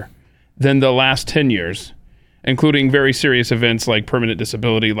higher than the last 10 years, including very serious events like permanent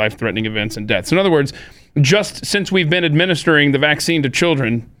disability, life-threatening events, and deaths. In other words, just since we've been administering the vaccine to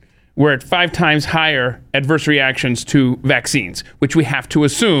children, we're at 5 times higher adverse reactions to vaccines, which we have to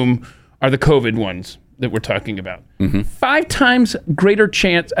assume are the COVID ones that we're talking about. 5 times greater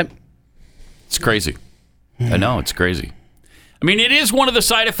chance. It's crazy. I know, it's crazy. I mean, it is one of the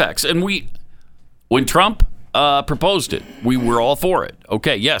side effects. And when Trump proposed it, we were all for it.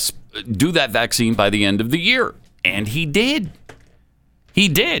 Okay, yes, do that vaccine by the end of the year. And he did. He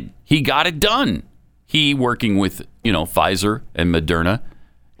did. He got it done. He, working with, Pfizer and Moderna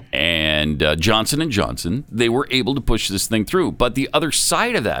and Johnson & Johnson, they were able to push this thing through. But the other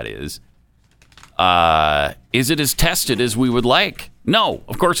side of that is it as tested as we would like? No,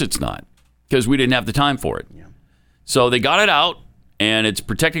 of course it's not, because we didn't have the time for it. Yeah. So they got it out, and it's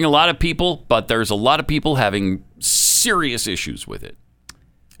protecting a lot of people, but there's a lot of people having serious issues with it.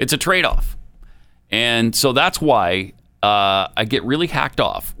 It's a trade-off. And so that's why I get really hacked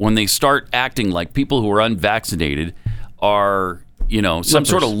off when they start acting like people who are unvaccinated are, some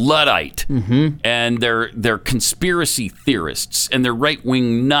sort of Luddite. Mm-hmm. And they're conspiracy theorists and they're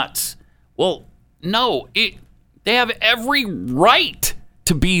right-wing nuts. Well, no, they have every right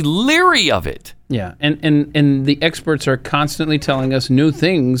to be leery of it. Yeah, and the experts are constantly telling us new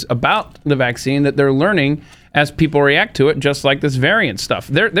things about the vaccine that they're learning as people react to it, just like this variant stuff.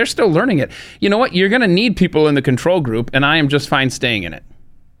 They're still learning it. You know what? You're going to need people in the control group, and I am just fine staying in it.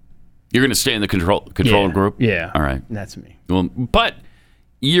 You're going to stay in the control group? Yeah. All right. That's me. Well, but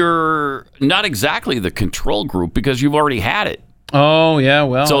you're not exactly the control group because you've already had it. Oh, yeah,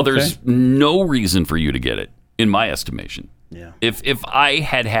 well, so there's no reason for you to get it, in my estimation. Yeah. If I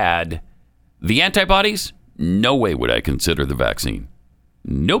had the antibodies, no way would I consider the vaccine.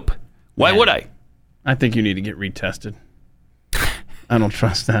 Nope. Why would I? I think you need to get retested. I don't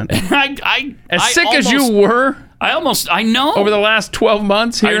trust that. As sick as you were, I know. Over the last 12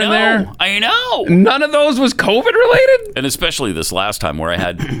 months here and there. I know. None of those was COVID related? And especially this last time where I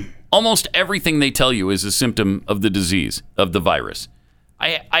had almost everything they tell you is a symptom of the disease, of the virus.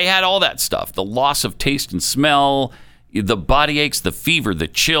 I had all that stuff. The loss of taste and smell, the body aches, the fever, the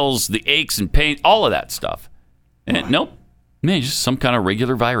chills, the aches and pain, all of that stuff. And nope. Man, just some kind of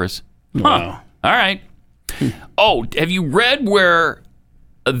regular virus. Huh. Wow. All right. Oh, have you read where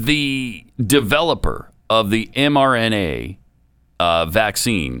the developer of the mRNA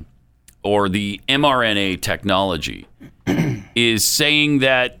vaccine or the mRNA technology is saying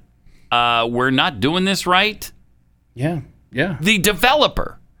that we're not doing this right? Yeah. The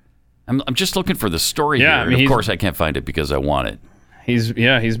developer. I'm just looking for the story here. I mean, and of course, I can't find it because I want it. He's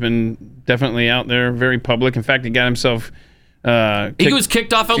been definitely out there, very public. In fact, he got himself... he was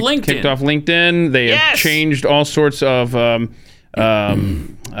kicked off of LinkedIn. Kicked off LinkedIn. They have changed all sorts of like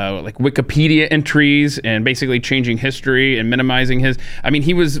Wikipedia entries and basically changing history and minimizing his. I mean,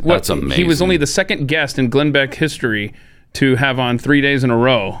 he was That's amazing. He was only the second guest in Glenn Beck history to have on 3 days in a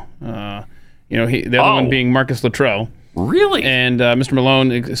row. The other one being Marcus Luttrell. Really? And Mr.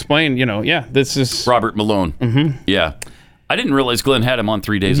 Malone explained, this is Robert Malone. Mm-hmm. Yeah. I didn't realize Glenn had him on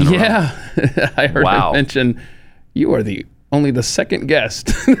 3 days in a row. Yeah. I heard him mention, you are only the second guest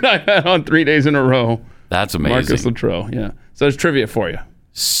that I've had on 3 days in a row. That's amazing. Marcus Luttrell, yeah. So there's trivia for you.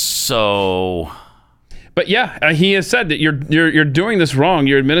 So... But yeah, he has said that you're doing this wrong.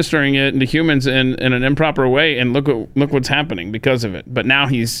 You're administering it into humans in an improper way, and look what's happening because of it. But now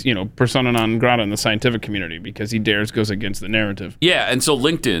he's persona non grata in the scientific community because he goes against the narrative. Yeah, and so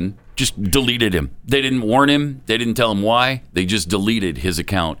LinkedIn just deleted him. They didn't warn him. They didn't tell him why. They just deleted his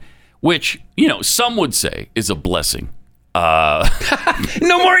account, which some would say is a blessing. No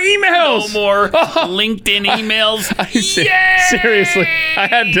more emails. No more LinkedIn emails. Seriously, I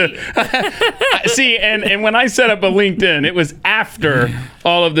had to see. And when I set up a LinkedIn, it was after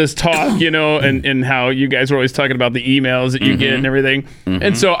all of this talk, and how you guys were always talking about the emails that you get and everything. Mm-hmm.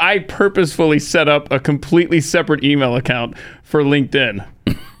 And so I purposefully set up a completely separate email account for LinkedIn.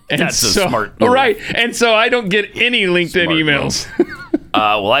 And That's a smart move. Right. And so I don't get any LinkedIn emails.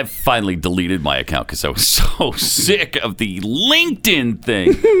 Well, I finally deleted my account because I was so sick of the LinkedIn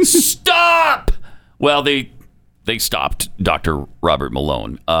thing. Stop! Well, they stopped Dr. Robert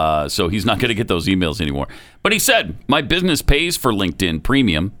Malone, so he's not going to get those emails anymore. But he said, my business pays for LinkedIn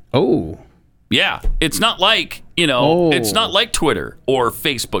Premium. Oh. Yeah. It's not like, it's not like Twitter or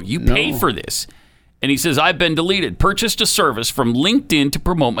Facebook. You pay for this. And he says, I've been deleted. Purchased a service from LinkedIn to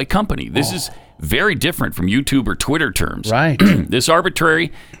promote my company. This is very different from YouTube or Twitter terms. Right. This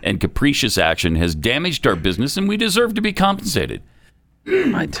arbitrary and capricious action has damaged our business, and we deserve to be compensated.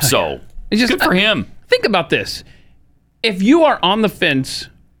 So, good for him. Think about this. If you are on the fence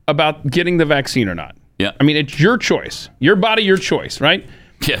about getting the vaccine or not, I mean, it's your choice. Your body, your choice, right?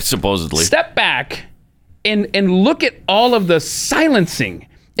 Yeah, supposedly. Step back and look at all of the silencing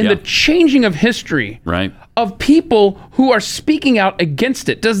and the changing of history of people who are speaking out against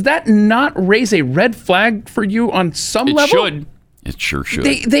it. Does that not raise a red flag for you on some level? It should. It sure should.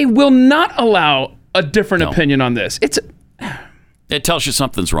 They will not allow a different opinion on this. it tells you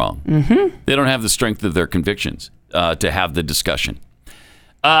something's wrong. Mm-hmm. They don't have the strength of their convictions to have the discussion.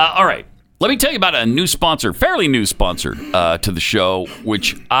 All right. Let me tell you about a new sponsor, fairly new sponsor to the show,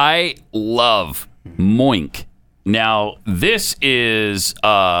 which I love, Moink. Now, this is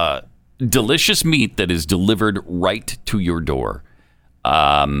delicious meat that is delivered right to your door.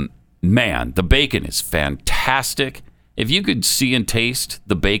 Man, the bacon is fantastic. If you could see and taste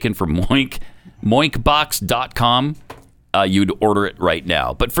the bacon from Moink, moinkbox.com, you'd order it right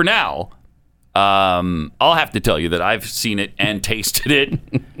now. But for now, I'll have to tell you that I've seen it and tasted it,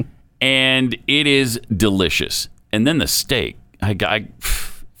 and it is delicious. And then the steak,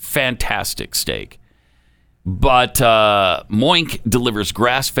 fantastic steak. But Moink delivers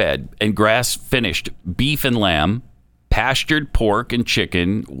grass-fed and grass-finished beef and lamb, pastured pork and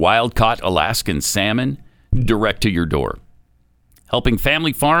chicken, wild-caught Alaskan salmon, direct to your door. Helping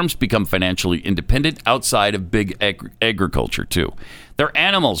family farms become financially independent outside of big agriculture, too. Their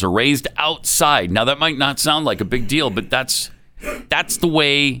animals are raised outside. Now, that might not sound like a big deal, but that's the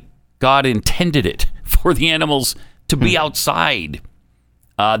way God intended it, for the animals to be outside.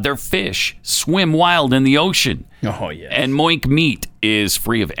 Their fish swim wild in the ocean. Oh, yes. And Moink meat is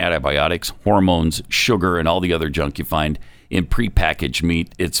free of antibiotics, hormones, sugar, and all the other junk you find in prepackaged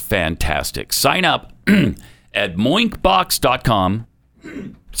meat. It's fantastic. Sign up at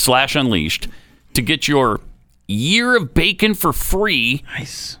moinkbox.com/unleashed to get your year of bacon for free.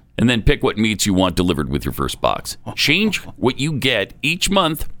 Nice. And then pick what meats you want delivered with your first box. Change what you get each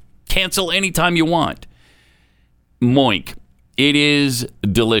month. Cancel anytime you want. Moink. It is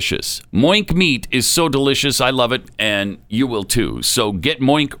delicious. Moink meat is so delicious. I love it, and you will too. So get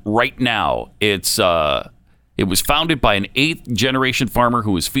Moink right now. It was founded by an 8th-generation farmer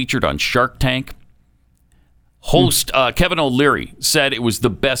who was featured on Shark Tank. Host Kevin O'Leary said it was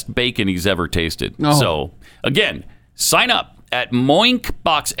the best bacon he's ever tasted. Oh. So, again, sign up at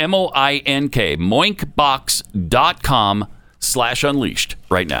Moinkbox, M-O-I-N-K, moinkbox.com/unleashed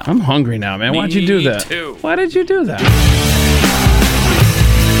right now. I'm hungry now, man. Why'd you do that? Me too. Why did you do that?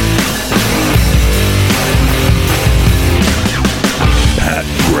 Pat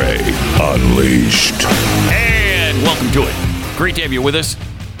Gray Unleashed. And welcome to it. Great to have you with us.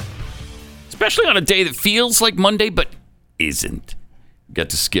 Especially on a day that feels like Monday, but isn't. Got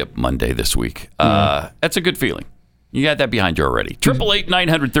to skip Monday this week. That's a good feeling. You got that behind you already.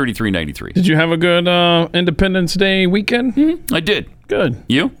 888-900-3393. Did you have a good Independence Day weekend? I did. Good.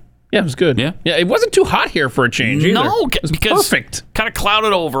 You? Yeah, it was good. Yeah? Yeah, it wasn't too hot here for a change either. No, it was because perfect. Kind of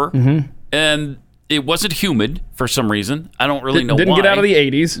clouded over, and it wasn't humid for some reason. I don't really know why. Didn't get out of the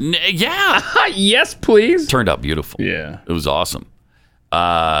 80s. Yeah. Yes, please. Turned out beautiful. Yeah. It was awesome.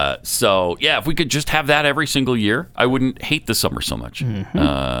 So, yeah, if we could just have that every single year, I wouldn't hate the summer so much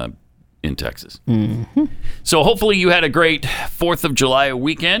in Texas. So hopefully you had a great 4th of July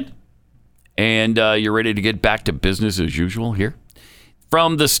weekend, and you're ready to get back to business as usual here.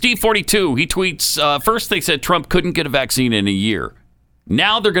 From the Steve 42, he tweets, first they said Trump couldn't get a vaccine in a year.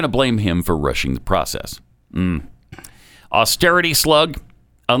 Now they're going to blame him for rushing the process. Austerity slug,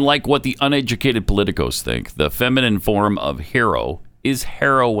 unlike what the uneducated politicos think, the feminine form of hero is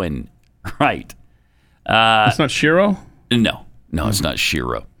heroin. Right. It's not Shiro? No, it's not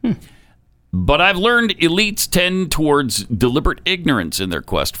Shiro. But I've learned elites tend towards deliberate ignorance in their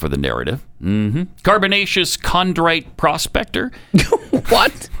quest for the narrative. Carbonaceous chondrite prospector.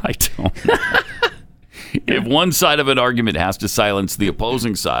 What? I don't know. If one side of an argument has to silence the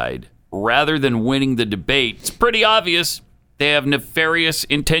opposing side rather than winning the debate, it's pretty obvious they have nefarious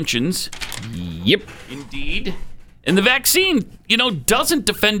intentions. Yep. Indeed. And the vaccine, doesn't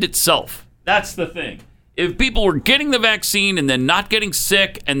defend itself. That's the thing. If people were getting the vaccine and then not getting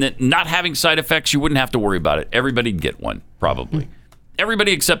sick and then not having side effects, you wouldn't have to worry about it. Everybody'd get one, probably.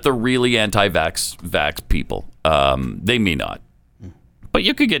 Everybody except the really anti-vax people. They may not. But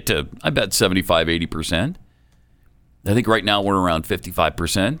you could get to, I bet, 75, 80%. I think right now we're around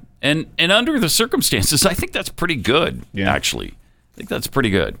 55%. And under the circumstances, I think that's pretty good, actually. I think that's pretty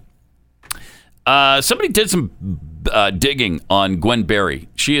good. Somebody did some digging on Gwen Berry.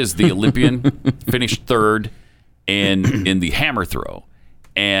 She is the Olympian, finished third in the hammer throw,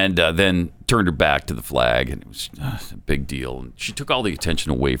 and then turned her back to the flag, and it was a big deal. And she took all the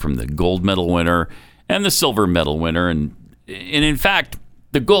attention away from the gold medal winner and the silver medal winner, and in fact,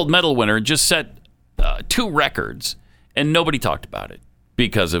 the gold medal winner just set 2 records, and nobody talked about it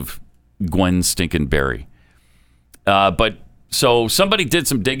because of Gwen stinking Berry. But so somebody did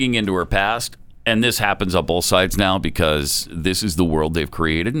some digging into her past. And this happens on both sides now because this is the world they've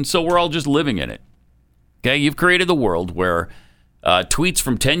created. And so we're all just living in it. Okay, you've created the world where tweets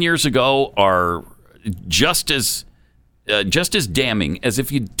from 10 years ago are just as just as damning as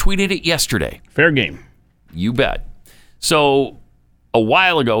if you tweeted it yesterday. Fair game. You bet. So a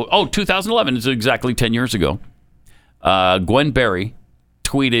while ago, 2011 is exactly 10 years ago, Gwen Berry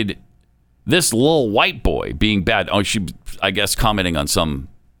tweeted this little white boy being bad. Oh, she, I guess, commenting on some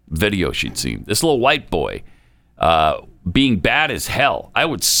video she'd seen. This little white boy being bad as hell. I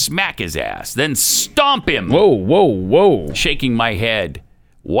would smack his ass, then stomp him. Whoa. Shaking my head.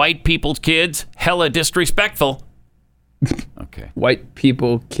 White people's kids, hella disrespectful. Okay. White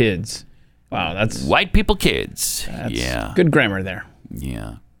people kids. Wow, that's... White people kids. Yeah. Good grammar there.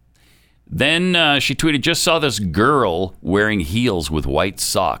 Yeah. Then she tweeted, just saw this girl wearing heels with white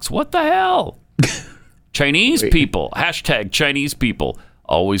socks. What the hell? Chinese people. Hashtag Chinese people.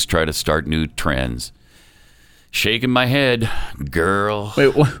 Always try to start new trends. Shaking my head. Girl.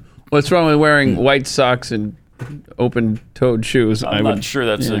 Wait, what's wrong with wearing white socks and open-toed shoes? I'm not sure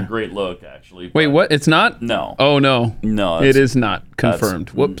that's a great look, actually. Wait, what? It's not? No. Oh, no. No. It is not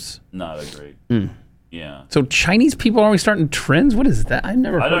confirmed. Whoops. Not a great... Yeah. So Chinese people are always starting trends? What is that? I've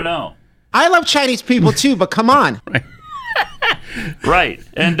never heard. I don't know. I love Chinese people too, but come on. Right.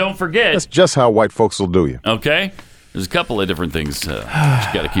 And don't forget. That's just how white folks will do you. Okay. There's a couple of different things you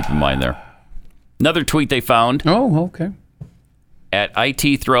got to keep in mind there. Another tweet they found. Oh, okay. At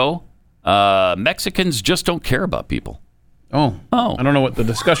IT Throw, Mexicans just don't care about people. Oh. I don't know what the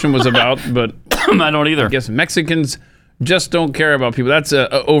discussion was about, but I don't either. I guess Mexicans just don't care about people. That's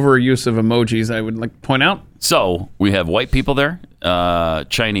a overuse of emojis, I would like to point out. So we have white people there,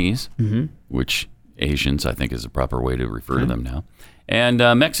 Chinese, which Asians, I think, is the proper way to refer to them now, and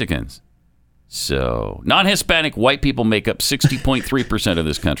Mexicans. So non-Hispanic white people make up 60.3% of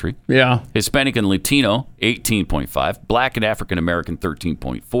this country. Yeah. Hispanic and Latino, 18.5. Black and African American,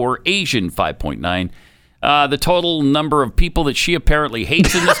 13.4. Asian, 5.9. The total number of people that she apparently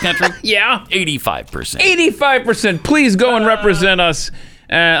hates in this country? 85%. 85%. Please go and represent us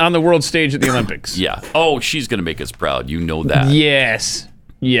on the world stage at the Olympics. Yeah. Oh, she's going to make us proud. You know that. Yes.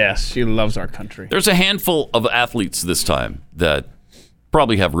 She loves our country. There's a handful of athletes this time that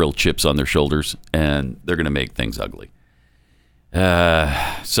probably have real chips on their shoulders, and they're going to make things ugly.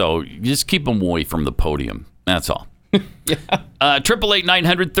 So just keep them away from the podium. That's all.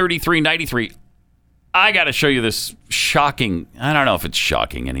 888-900-3393. I got to show you this shocking. I don't know if it's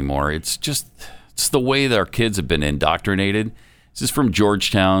shocking anymore. It's the way that our kids have been indoctrinated. This is from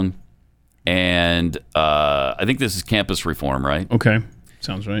Georgetown, and I think this is campus reform, right? Okay,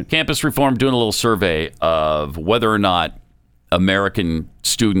 sounds right. Campus reform doing a little survey of whether or not American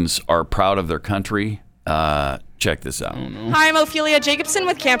students are proud of their country. Check this out. Hi, I'm Ophelia Jacobson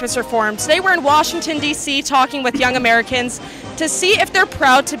with Campus Reform. Today we're in Washington, D.C. talking with young Americans to see if they're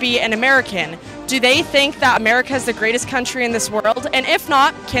proud to be an American. Do they think that America is the greatest country in this world? And if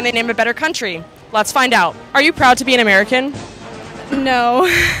not, can they name a better country? Let's find out. Are you proud to be an American? No.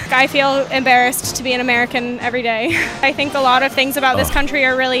 I feel embarrassed to be an American every day. I think a lot of things about this country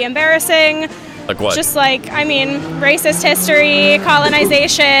are really embarrassing. Like what? Just racist history,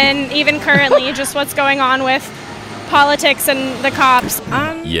 colonization, even currently just what's going on with politics and the cops.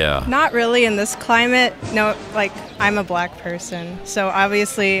 Not really in this climate. No, I'm a black person, so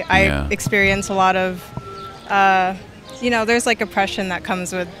obviously I experience a lot of, there's oppression that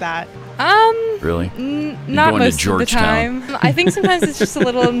comes with that. Really? Not most of the time. I think sometimes it's just a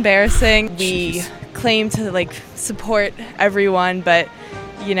little embarrassing. We claim to support everyone, but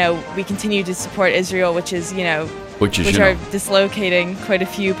we continue to support Israel, which are dislocating quite a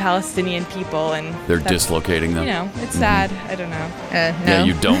few Palestinian people, and they're dislocating them. It's sad. I don't know. No. Yeah,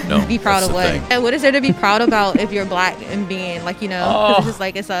 you don't know. Be proud of what? What is there to be proud about if you're black and being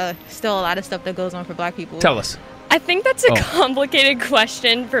because it's still a lot of stuff that goes on for black people. Tell us. I think that's a complicated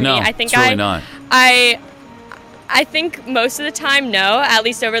question for me. I think it's really not. I think most of the time, no. At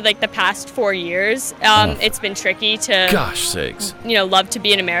least over the past 4 years, it's been tricky to. Gosh sakes. Love to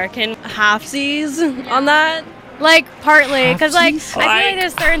be an American. Halfsies on that. Partly, because I feel like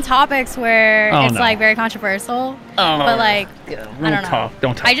there's certain topics where it's very controversial. But I don't know.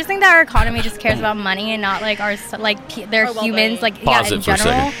 Don't talk. I just think that our economy just cares about money and not our they're humans. Pause it for a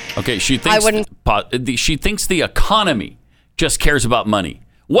second. Okay, she thinks the economy just cares about money.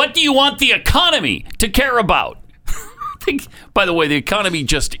 What do you want the economy to care about? By the way, the economy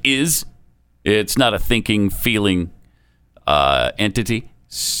just is. It's not a thinking, feeling entity.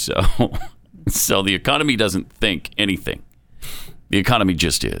 So the economy doesn't think anything. The economy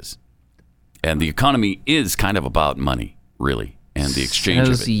just is. And the economy is kind of about money, really, and the exchange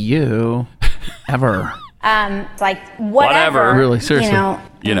of it. You ever. Whatever. Really, seriously.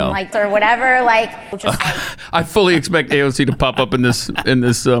 Or whatever, I fully expect AOC to pop up in this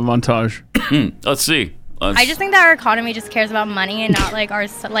montage. Let's see. I just think that our economy just cares about money and not like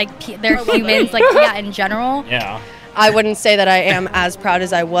they're humans in general. Yeah. I wouldn't say that I am as proud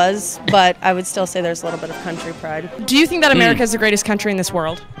as I was, but I would still say there's a little bit of country pride. Do you think that America is the greatest country in this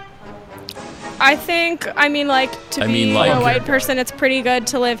world? I think, to be a white person, it's pretty good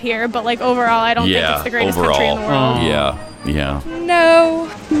to live here, but overall, I don't think it's the greatest country in the world. Yeah. No.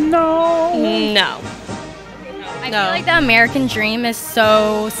 I feel like the American dream is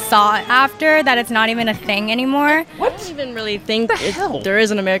so sought after that it's not even a thing anymore. What? I don't even really think there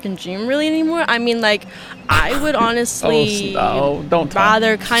is an American dream really anymore. I would honestly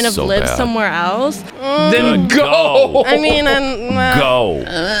rather kind of live somewhere else. Then go! Go!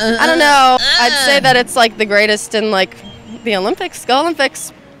 I don't know. I'd say that it's the greatest in the Olympics. Go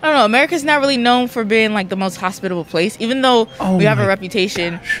Olympics. I don't know. America's not really known for being the most hospitable place, even though we have a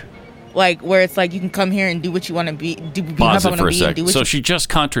reputation. Where it's you can come here and do what you want to be. Pause it for a second. So she just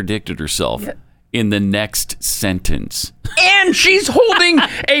contradicted herself in the next sentence. And she's holding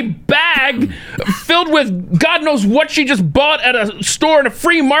a bag filled with God knows what she just bought at a store in a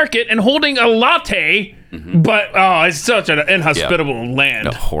free market and holding a latte. Mm-hmm. But, it's such an inhospitable land.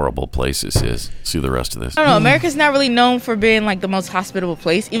 A horrible place this is. See the rest of this. I don't know. America's not really known for being the most hospitable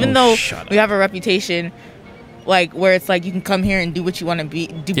place, even though we have a reputation. Where it's you can come here and do what you want to be.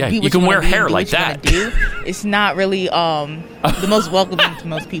 You can wear hair like that. It's not really the most welcoming to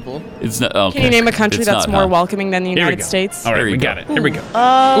most people. It's not. Okay. Can you name a country that's more welcoming than the United States? All right, we got it. Here we go.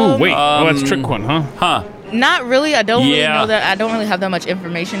 Ooh, wait. That's a trick one, huh? Huh. Not really. I don't really know that. I don't really have that much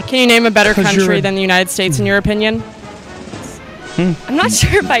information. Can you name a better country than the United States in your opinion? I'm not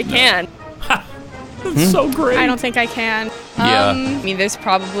sure if I can. That's so great. I don't think I can. There's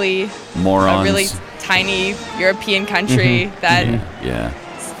probably morons. A really tiny European country that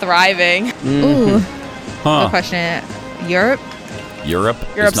is thriving. Ooh. Good question.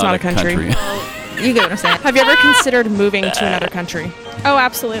 Europe's not a country. You get what I'm saying. Have you ever considered moving to another country? Oh,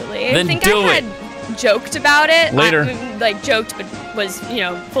 absolutely. Then I think do I had joked about it. Later. Joked, but was,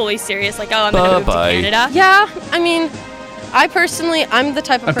 fully serious. I'm going to move to Canada. Yeah, I'm the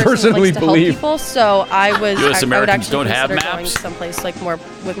type of person who likes to help people, so I would actually consider going someplace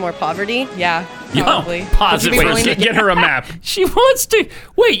with more poverty. Yeah, probably. Get her a map. She wants to.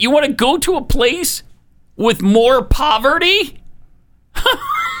 Wait, you want to go to a place with more poverty?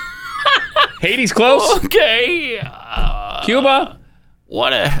 Haiti's close. Okay. Cuba.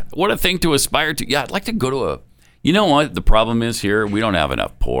 What a thing to aspire to. Yeah, I'd like to go to a. You know what the problem is here? We don't have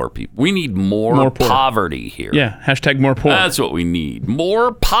enough poor people. We need more poverty here. Yeah, hashtag more poor. That's what we need.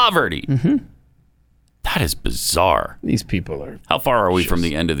 More poverty. Mm-hmm. That is bizarre. These people are. How far are we from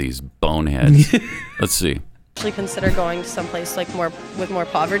the end of these boneheads? Let's see. Actually consider going someplace with more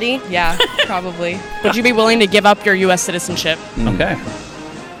poverty. Yeah, probably. Would you be willing to give up your U.S. citizenship? Okay.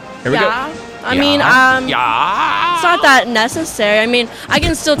 Here we go. It's not that necessary. I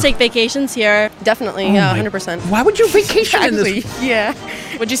can still take vacations here. Definitely, 100%. Why would you vacation in this? Yeah.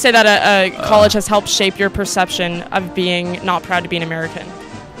 Would you say that a college has helped shape your perception of being not proud to be an American?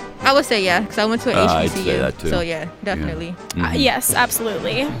 I would say because I went to an HBCU. I'd say that too. So definitely. Yeah. Mm-hmm. Yes,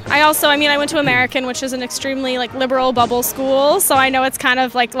 absolutely. I also, I went to American, which is an extremely liberal bubble school, so I know it's kind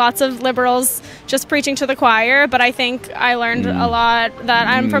of lots of liberals just preaching to the choir, but I think I learned a lot that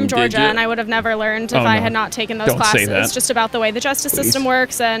I'm from Georgia, and I would have never learned if I had not taken those classes. It's just about the way the justice system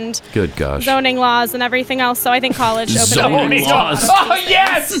works and good gosh. Zoning laws and everything else, so I think college opened zoning laws. Oh,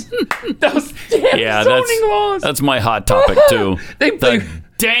 yes! Those damn zoning laws. That's my hot topic, too. The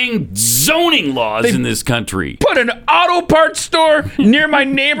dang zoning laws in this country. Put an auto parts store near my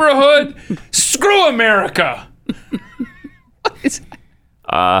neighborhood. Screw America.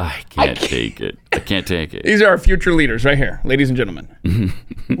 I can't take it. I can't take it. These are our future leaders right here, ladies and gentlemen.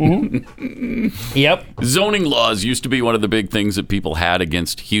 Mm-hmm. Yep. Zoning laws used to be one of the big things that people had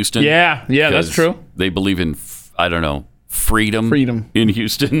against Houston. Yeah, that's true. They believe in, freedom in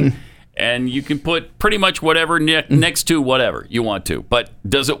Houston. And you can put pretty much whatever next to whatever you want to. But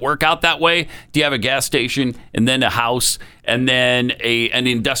does it work out that way? Do you have a gas station and then a house and then an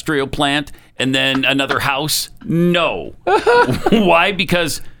industrial plant and then another house? No. Why?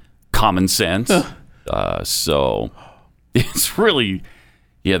 Because common sense. So it's really...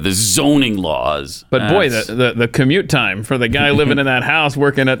 Yeah, the zoning laws. But boy, the commute time for the guy living in that house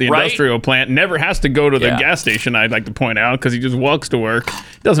working at the industrial plant never has to go to the gas station, I'd like to point out, because he just walks to work.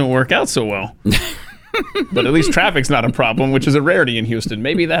 Doesn't work out so well. But at least traffic's not a problem, which is a rarity in Houston.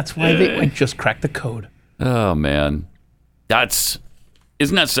 Maybe that's why they just cracked the code. Oh, man.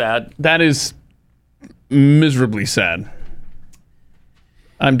 Isn't that sad? That is miserably sad.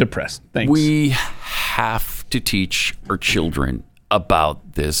 I'm depressed. Thanks. We have to teach our children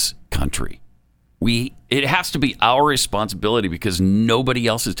about this country. it has to be our responsibility because nobody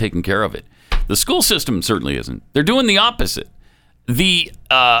else is taking care of it. The school system certainly isn't. They're doing the opposite. The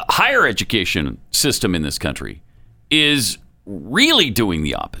higher education system in this country is really doing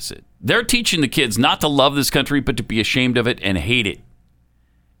the opposite. They're teaching the kids not to love this country, but to be ashamed of it and hate it.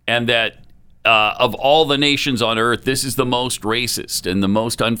 And that of all the nations on earth, this is the most racist and the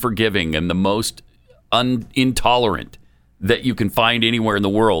most unforgiving and the most intolerant that you can find anywhere in the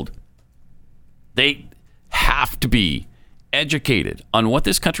world. They have to be educated on what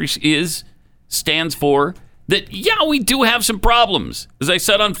this country stands for. That, yeah, we do have some problems. As I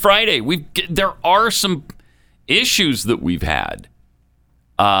said on Friday, there are some issues that we've had.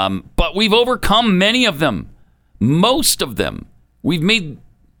 But we've overcome many of them. Most of them. We've made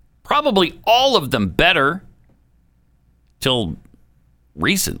probably all of them better till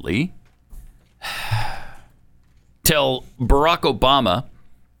recently. Till Barack Obama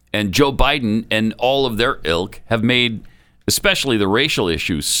and Joe Biden and all of their ilk have made, especially the racial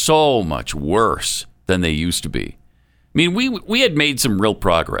issues, so much worse than they used to be. I mean, we had made some real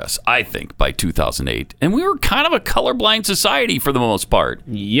progress, I think, by 2008. And we were kind of a colorblind society for the most part.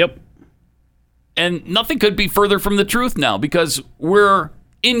 Yep. And nothing could be further from the truth now because we're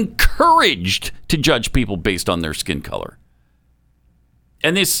encouraged to judge people based on their skin color.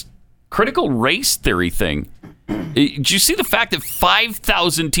 And this critical race theory thing, did you see the fact that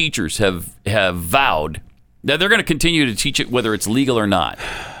 5,000 teachers have vowed that they're going to continue to teach it whether it's legal or not?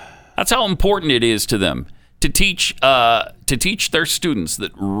 That's how important it is to them to teach their students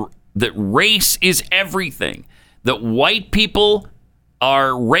that race is everything, that white people are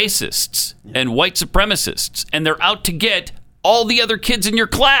racists and white supremacists, and they're out to get all the other kids in your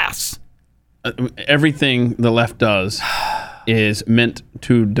class. Everything the left does is meant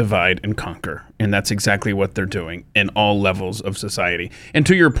to divide and conquer. And that's exactly what they're doing in all levels of society. And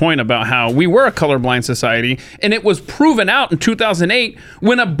to your point about how we were a colorblind society, and it was proven out in 2008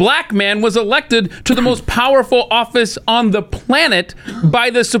 when a black man was elected to the most powerful office on the planet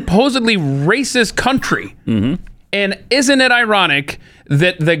by the supposedly racist country. Mm-hmm. And isn't it ironic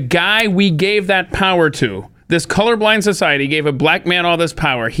that the guy we gave that power to, this colorblind society, gave a black man all this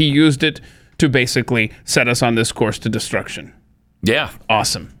power, he used it to basically set us on this course to destruction. Yeah.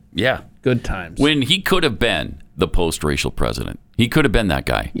 Awesome. Yeah. Good times. When he could have been the post-racial president. He could have been that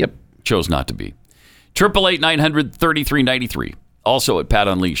guy. Yep. Chose not to be. 888-900-3393. Also at Pat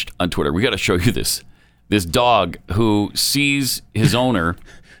Unleashed on Twitter. We got to show you this. This dog who sees his owner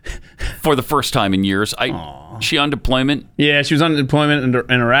for the first time in years. She on deployment? Yeah, she was on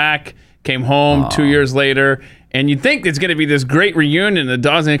deployment in Iraq. Came home 2 years later. And you'd think it's going to be this great reunion. The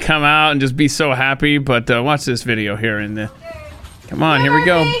dog's going to come out and just be so happy. But watch this video here. Come on, here we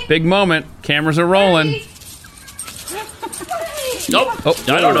go. Big moment. Cameras are rolling. Nope. Oh,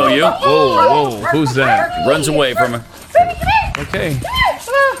 I don't know you. Whoa. Who's that? Runs away from her. Okay.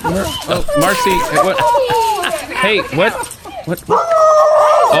 Marcy. What? Hey, what?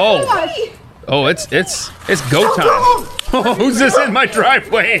 Oh, it's go time. Oh, who's this in my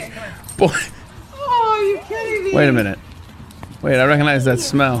driveway? Boy. Oh, are you kidding me? Wait a minute. Wait, I recognize that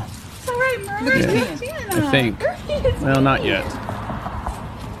smell. It's all right, Murray. Yeah, I think. Well, not yet.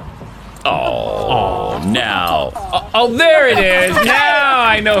 Oh, now. Oh, there it is. Now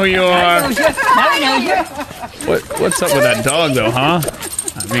I know who you are. What's up with that dog, though, huh?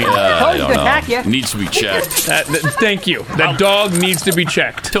 I mean, I don't know. Needs to be checked. Thank you. That dog needs to be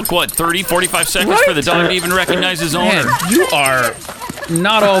checked. Took, 30, 45 seconds for the dog to even recognize his owner? Man, you are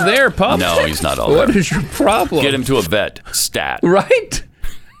not all there, pup. No, he's not all there. What is your problem? Get him to a vet. Stat. Right?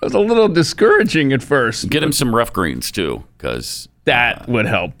 It was a little discouraging at first. Get him some rough greens, too, because that would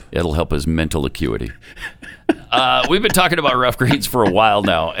help. It'll help his mental acuity. We've been talking about rough greens for a while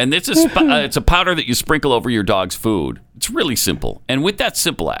now, and it's a powder that you sprinkle over your dog's food. It's really simple. And with that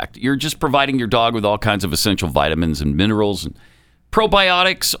simple act, you're just providing your dog with all kinds of essential vitamins and minerals, and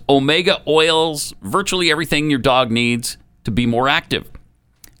probiotics, omega oils, virtually everything your dog needs to be more active.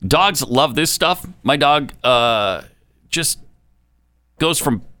 Dogs love this stuff. My dog just goes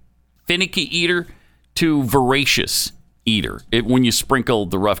from finicky eater to voracious eater when you sprinkle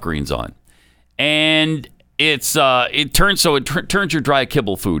the rough greens on. And it turns your dry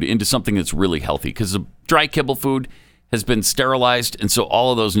kibble food into something that's really healthy, because the dry kibble food has been sterilized, and so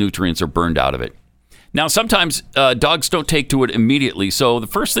all of those nutrients are burned out of it. Now, sometimes dogs don't take to it immediately, so the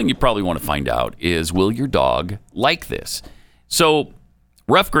first thing you probably want to find out is, will your dog like this? So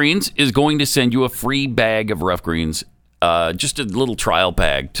Rough Greens is going to send you a free bag of Rough Greens, just a little trial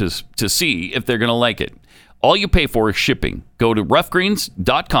bag to see if they're going to like it. All you pay for is shipping. Go to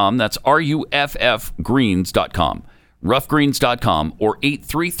roughgreens.com. That's RUFF greens.com. Roughgreens.com or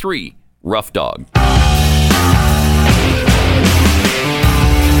 833 Rough Dog.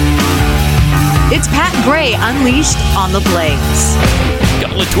 It's Pat Gray Unleashed on the Blaze.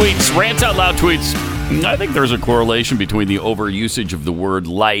 Couple of tweets, rants out loud tweets. I think there's a correlation between the overusage of the word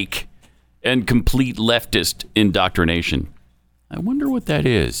like and complete leftist indoctrination. I wonder what that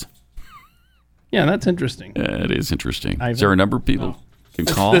is. Yeah, that's interesting. It is interesting. Is there a number of people can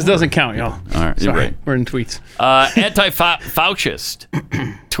call? This doesn't count, y'all. All right, Sorry, right. We're in tweets. Anti-Faucist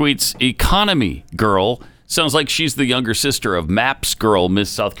tweets, economy girl sounds like she's the younger sister of Maps girl, Miss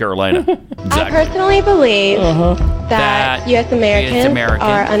South Carolina. Exactly. I personally believe that U.S. Americans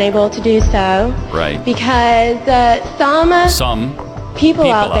are unable to do so. Right. Because some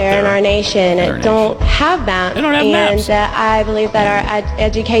people out there in our nation don't have maps. They don't have maps. And I believe that our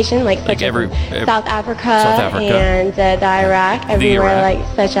education, like such as South Africa and the Iraq, everywhere like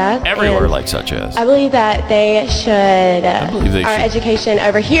such as. I believe that they should, our education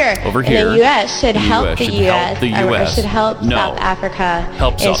over here in the U.S. should help the U.S. Or should help South Africa.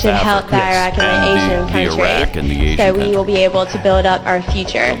 It should help the Iraq and the Asian countries. So we will be able to build up our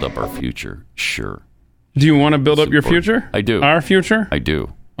future. Build up our future, sure. Do you want to build up your future? I do. Our future? I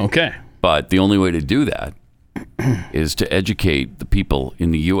do. Okay. But the only way to do that is to educate the people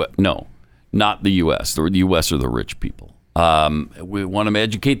in the U.S. No, not the U.S. The U.S. are the rich people. We want to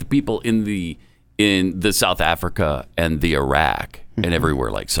educate the people in the South Africa and the Iraq and everywhere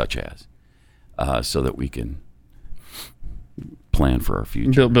like such as, so that we can plan for our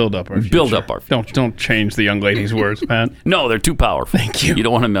future. Build up our future. Build up our future. Don't change the young lady's words, Pat. No, they're too powerful. Thank you. You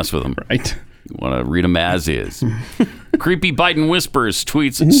don't want to mess with them. Right. You want to read them as is. Creepy Biden Whispers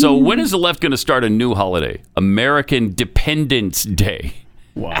tweets, so when is the left going to start a new holiday? American Dependence Day.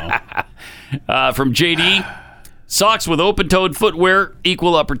 Wow. From JD, socks with open-toed footwear,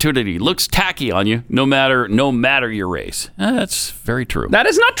 equal opportunity. Looks tacky on you, no matter your race. That's very true. That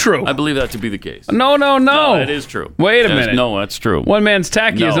is not true. I believe that to be the case. No. No, it is true. Wait a minute. No, that's true. One man's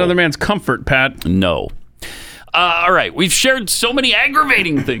tacky is another man's comfort, Pat. No. All right, we've shared so many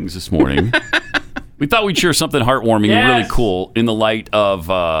aggravating things this morning. We thought we'd share something heartwarming and really cool in the light of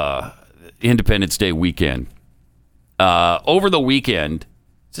Independence Day weekend. Over the weekend,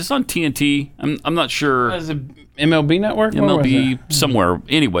 is this on TNT? I'm not sure. Is it MLB Network? MLB somewhere.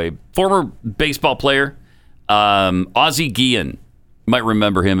 Anyway, former baseball player, Ozzie Guillen. You might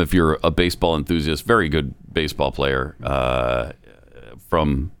remember him if you're a baseball enthusiast. Very good baseball player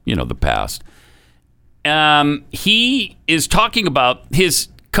from the past. He is talking about his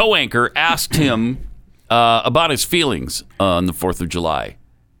co-anchor asked him about his feelings on the 4th of July.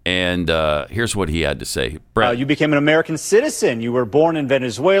 And here's what he had to say. You became an American citizen. You were born in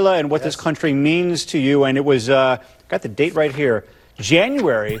Venezuela and what this country means to you. And it was, got the date right here,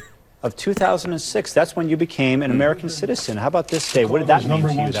 January of 2006. That's when you became an American citizen. How about this day? What did that mean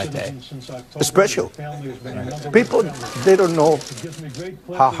to you that day? Special. People, they don't know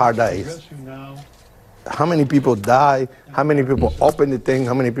how hard that is. How many people die, how many people open the thing,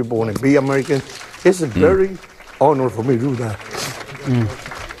 how many people want to be American. It's a very honor for me to do that.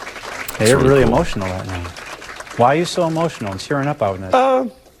 Hey, you're really emotional right now. Why are you so emotional and tearing up out in it? I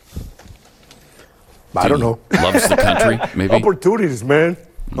don't know. Loves the country, maybe? Opportunities, man.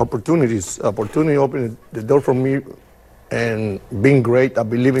 Opportunity opened the door for me and being great. I've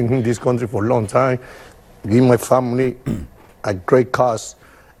been living in this country for a long time, giving my family a great cause.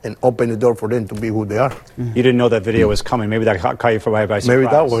 And open the door for them to be who they are. You didn't know that video was coming. Maybe that caught you by surprise. Maybe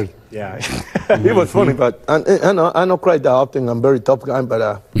that was. Yeah. It was funny, but I don't cry that often. I'm a very tough guy,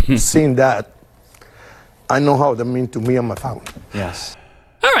 but seeing that, I know how that means to me and my family. Yes.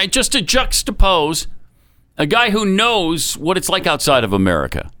 All right, just to juxtapose a guy who knows what it's like outside of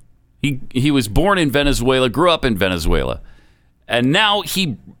America. He was born in Venezuela, grew up in Venezuela, and now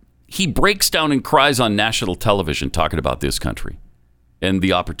he breaks down and cries on national television talking about this country and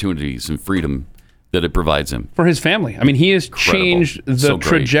the opportunities and freedom that it provides him. For his family. I mean, he has changed the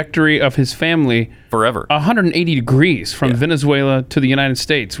trajectory of his family forever. 180 degrees from Venezuela to the United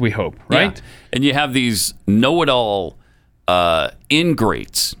States, we hope, right? Yeah. And you have these know-it-all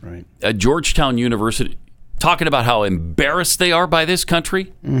ingrates at Georgetown University talking about how embarrassed they are by this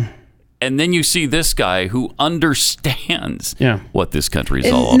country. And then you see this guy who understands what this country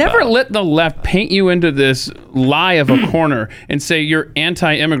is all about. Never let the left paint you into this lie of a corner and say you're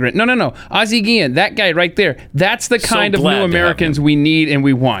anti-immigrant. No. Ozzie Guillen, that guy right there, that's the kind of new Americans we need and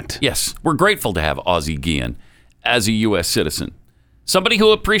we want. Yes, we're grateful to have Ozzie Guillen as a U.S. citizen. Somebody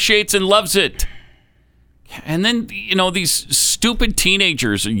who appreciates and loves it. And then, these stupid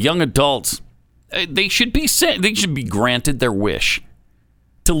teenagers, young adults, they should be granted their wish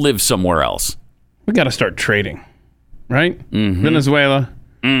to live somewhere else. We got to start trading, right? Venezuela,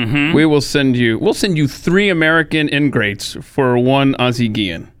 Mm-hmm. we'll send you 3 American ingrates for 1 Aussie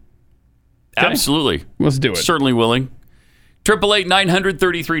Guian. Okay? Absolutely. Let's do it. Certainly willing.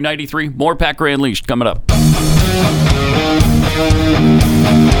 888-900-3393. More Pat Gray Unleashed coming up.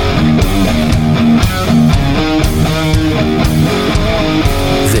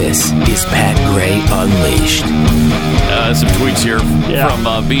 This is Pat Gray Unleashed. Some tweets here from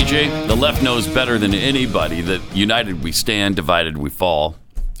BJ. The left knows better than anybody that united we stand, divided we fall.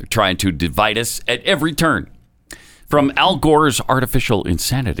 They're trying to divide us at every turn. From Al Gore's Artificial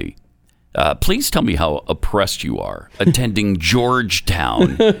Insanity. Please tell me how oppressed you are attending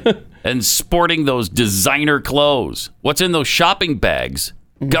Georgetown and sporting those designer clothes. What's in those shopping bags?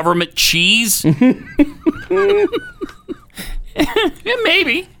 Government cheese? Yeah,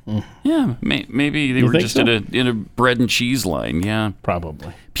 maybe. Yeah, maybe they were just so? in a bread and cheese line. Yeah,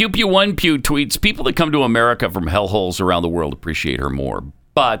 probably. Pew Pew One Pew tweets: people that come to America from hellholes around the world appreciate her more,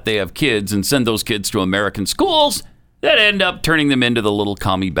 but they have kids and send those kids to American schools that end up turning them into the little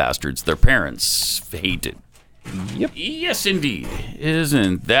commie bastards their parents hated. Yep. Yes, indeed.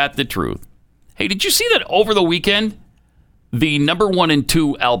 Isn't that the truth? Hey, did you see that over the weekend? The number 1 and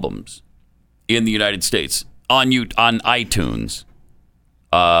 2 albums in the United States on iTunes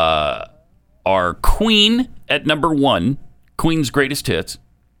are Queen at number 1, Queen's Greatest Hits,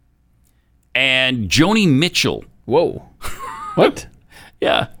 and Joni Mitchell. Whoa. What?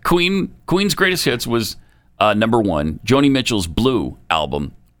 Yeah, Queen's Greatest Hits was number 1. Joni Mitchell's Blue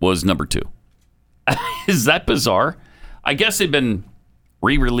album was number 2. Is that bizarre? I guess they've been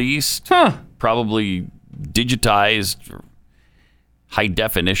re-released, probably digitized, or high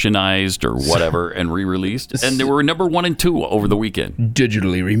definitionized, or whatever, and re-released. And they were number 1 and 2 over the weekend.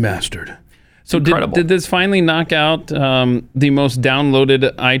 Digitally remastered. So did this finally knock out the most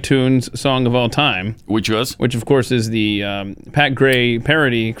downloaded iTunes song of all time? Which was? Which, of course, is the Pat Gray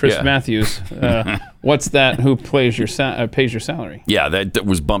parody, Chris Matthews. What's that? Who pays your salary? Yeah, that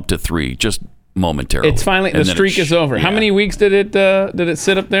was bumped to 3 just momentarily. It's finally, the streak is over. How many weeks did it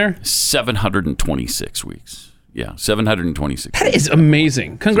sit up there? 726 weeks. Yeah, 726. That is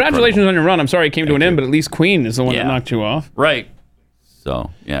amazing. Congratulations on your run. I'm sorry it came to an end, but at least Queen is the one that knocked you off. Right.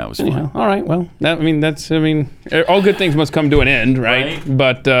 So, yeah, it was fun. All right, well, all good things must come to an end, right?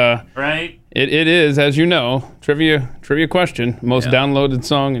 But right. It is, as you know, trivia question, most downloaded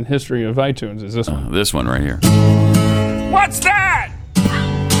song in history of iTunes is this one. This one right here. What's that?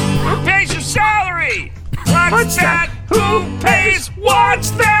 Who pays your salary? What's that? Who pays?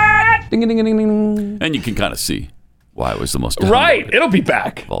 What's that? Ding, ding, ding, ding, ding. And you can kind of see why it was the most downloaded. Right, it'll be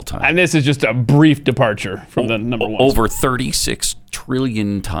back of all time. And this is just a brief departure from the number 1. Over 36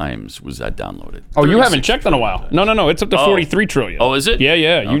 trillion times was that downloaded. Oh, you haven't checked in a while. No, it's up to 43 trillion. Oh, is it?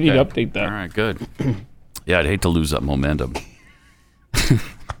 Yeah, you need to update that. All right, good. Yeah, I'd hate to lose that momentum.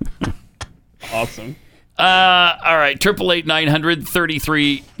 Awesome. All right,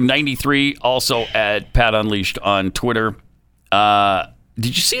 888-900-3393. Also at Pat Unleashed on Twitter.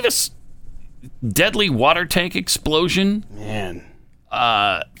 Did you see this deadly water tank explosion? Man.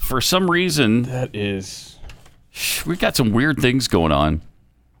 For some reason, we've got some weird things going on.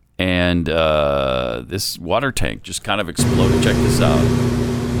 And this water tank just kind of exploded. Check this out.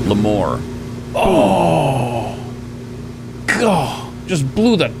 Lemoore. Oh. God. Just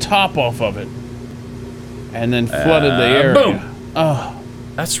blew the top off of it. And then flooded the area. Boom. Oh.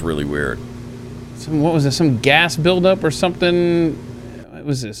 That's really weird. What was this? Some gas buildup or something? What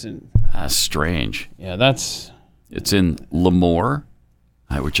was this? That's strange. Yeah, it's in Lemoore,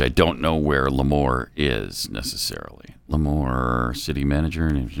 which I don't know where Lemoore is necessarily. Lemoore city manager.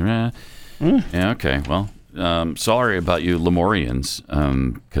 Yeah, okay. Well, sorry about you Lemorians,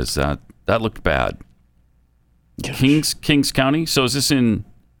 because that looked bad. Kings County. So is this in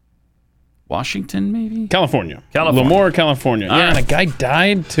Washington, maybe? California. Lemoore, California. Yeah, and a guy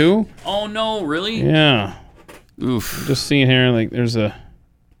died too. Oh no, really? Yeah. Oof. Just seeing here, like there's a.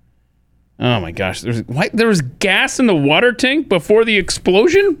 Oh my gosh, there was gas in the water tank before the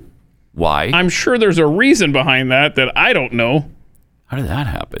explosion? Why? I'm sure there's a reason behind that I don't know. How did that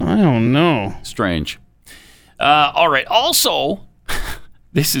happen? I don't know. Strange. All right. Also,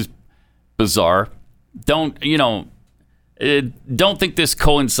 this is bizarre. Don't think this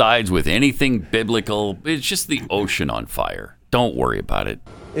coincides with anything biblical. It's just the ocean on fire. Don't worry about it.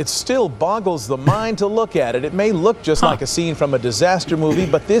 It still boggles the mind to look at it. It may look just like a scene from a disaster movie,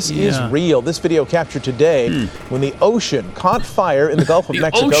 but this is real. This video captured today when the ocean caught fire in the Gulf of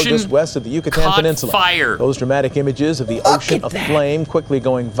Mexico, just west of the Yucatan Peninsula. Fire. Those dramatic images of the ocean aflame quickly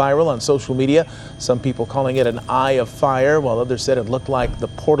going viral on social media. Some people calling it an eye of fire, while others said it looked like the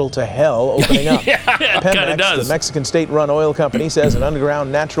portal to hell opening up. Pemex, the Mexican state-run oil company, says an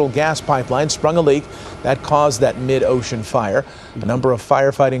underground natural gas pipeline sprung a leak that caused that mid-ocean fire. A number of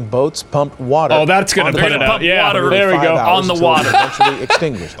firefighting boats pumped water. Oh, that's going to put it out. Yeah, there we go. On the water. Eventually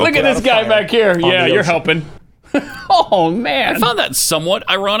extinguished. Look at this guy back here. Yeah, you're helping. Oh, man. I found that somewhat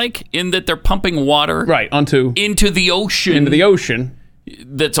ironic in that they're pumping water into the ocean. Into the ocean.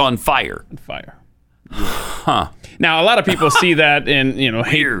 That's on fire. Huh. Now, a lot of people see that and,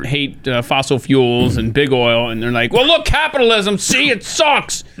 hate fossil fuels and big oil, and they're like, well, look, capitalism, see, it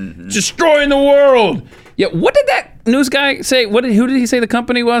sucks. It's destroying the world. Yeah, what did that news guy say? Who did he say the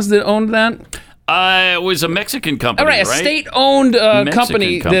company was that owned that? It was a Mexican company, right? A state-owned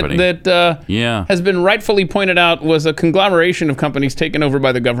company that has been rightfully pointed out was a conglomeration of companies taken over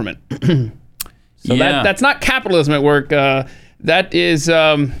by the government. So that's not capitalism at work. That is,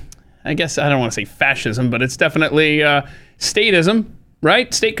 I guess, I don't want to say fascism, but it's definitely statism,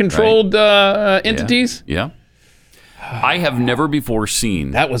 right? State-controlled entities. Yeah. I have never before seen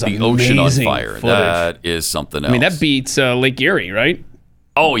that was the ocean on fire. Footage. That is something else. I mean, that beats Lake Erie, right?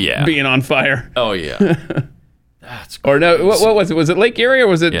 Oh, yeah. Being on fire. Oh, yeah. That's crazy. Or no, what was it? Was it Lake Erie or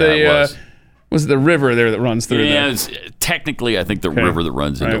was it was it the river there that runs through there? Technically, I think the river that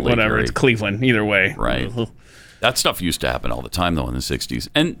runs into Lake Erie. It's Cleveland, either way. Right. That stuff used to happen all the time, though, in the 60s.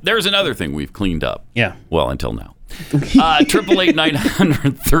 And there's another thing we've cleaned up. Yeah. Well, until now.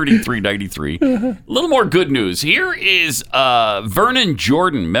 888-900-3393. A little more good news. Here is Vernon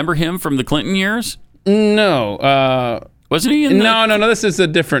Jordan. Remember him from the Clinton years? No. Wasn't he in No. This is a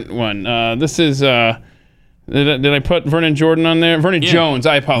different one. This is... Did I put Vernon Jordan on there? Vernon Jones.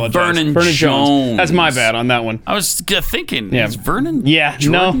 I apologize. Vernon Jones. That's my bad on that one. I was thinking, is Vernon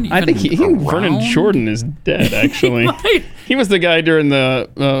Jordan I think Vernon Jordan is dead, actually. Right. He was the guy during the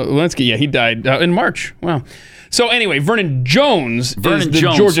Lewinsky. Yeah, he died in March. Wow. So anyway, Vernon Jones is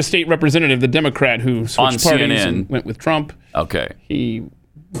the Georgia state representative, the Democrat who switched parties and went with Trump. Okay. And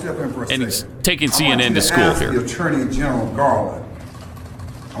he's taking CNN to school here. The Attorney General Garland,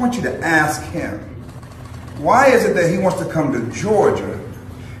 I want you to ask him, why is it that he wants to come to Georgia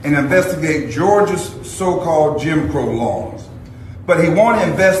and investigate Georgia's so-called Jim Crow laws, but he won't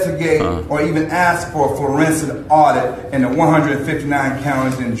investigate or even ask for a forensic audit in the 159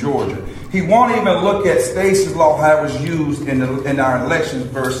 counties in Georgia? He won't even look at Stacey's law, how it was used in our elections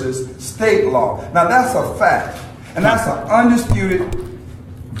versus state law. Now that's a fact, and that's an undisputed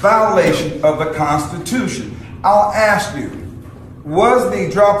violation of the Constitution. I'll ask you, was the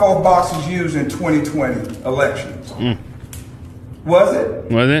drop-off boxes used in 2020 elections? Was it?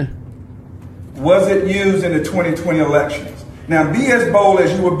 Was it used in the 2020 elections? Now be as bold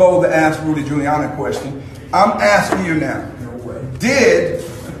as you were bold to ask Rudy Giuliani a question. I'm asking you now.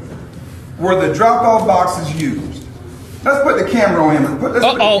 Were the drop-off boxes used? Let's put the camera on him.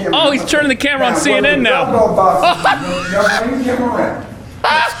 He's turning the camera on CNN now. Bring the camera around.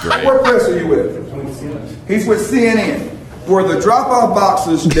 What press are you with? He's with CNN. Were the drop-off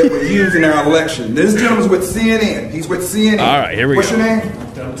boxes that were used in our election? This gentleman's with CNN. He's with CNN. All right, here we What's go. Your name?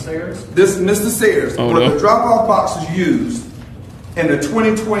 Sayers. This is Mr. Sayers. Were the drop-off boxes used in the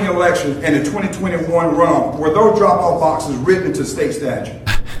 2020 election and the 2021 runoff? Were those drop-off boxes written into state statute?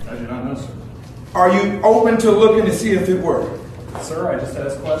 I do not know, sir. Are you open to looking to see if it were? Sir, I just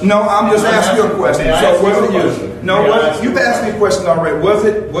asked a question. No, I'm just asking you a question. So was it used? No, you've asked me a question already. Was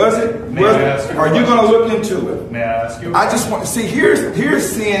it? Are you going to look into it? May I ask you? I just want to see. Here's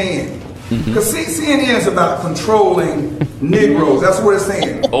CNN. Because CNN is about controlling Negroes. That's what it's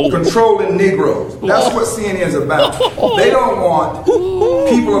saying. Controlling Negroes. That's what CNN is about. They don't want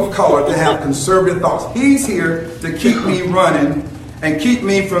people of color to have conservative thoughts. He's here to keep me running and keep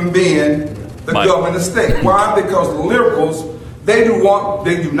me from being the government of the state. Why? Because the liberals, they do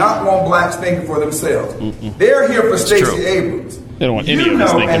not want blacks thinking for themselves. They're here for Stacey Abrams. They don't want any of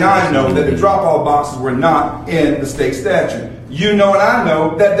us thinking. And I know that the drop-off boxes were not in the state statute. You know and I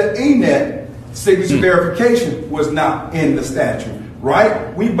know that the ENET signature verification was not in the statute.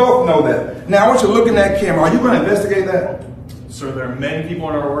 Right? We both know that. Now I want you to look in that camera. Are you going to investigate that? Sir, there are many people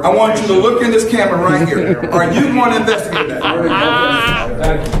in our organization. I want you to look in this camera right here. Are you going to investigate that?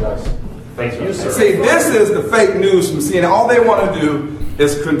 Thank you, sir. See, this is the fake news from CNN. All they want to do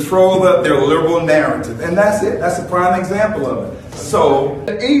is control their liberal narrative. And that's it. That's a prime example of it. So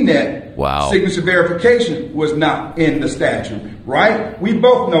the ENET signature verification was not in the statute, right? We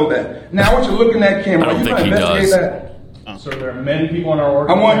both know that. Now I want you to look in that camera. I don't think he does. Sir, there are many people in our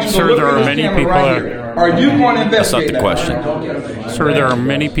organization. I want you to look at this camera right here. Are you going to investigate that? That's not the question. Sir, there are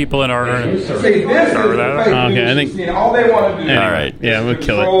many people in our organization. See, this is okay, I think all they want to do. All right. Yeah, we'll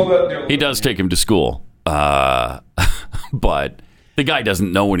kill it. He does take him to school, but the guy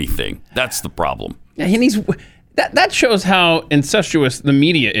doesn't know anything. That's the problem. Yeah, and that shows how incestuous the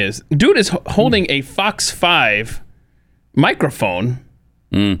media is. Dude is holding a Fox 5 microphone,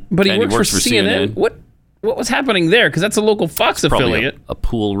 but he works for CNN. What was happening there? Because that's a local Fox affiliate. A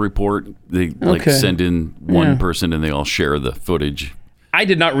pool report. They send in one person and they all share the footage. I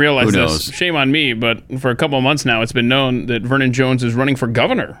did not realize this. Shame on me, but for a couple of months now, it's been known that Vernon Jones is running for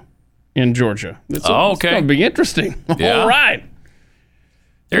governor in Georgia. It's going to be interesting. Yeah. All right.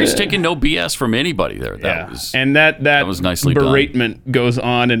 He's taking no BS from anybody there. That was nicely beratement done. Goes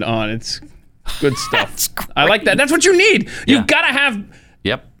on and on. It's good stuff. I like that. That's what you need. You've got to have.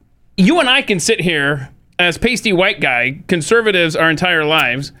 Yep. You and I can sit here as pasty white guy, conservatives our entire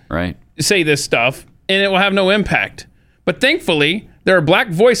lives, right? Say this stuff, and it will have no impact. But thankfully, there are black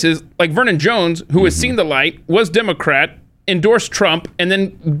voices like Vernon Jones, who has seen the light, was Democrat, endorsed Trump, and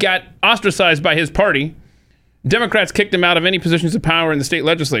then got ostracized by his party. Democrats kicked him out of any positions of power in the state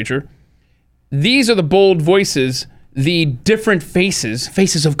legislature. These are the bold voices, the different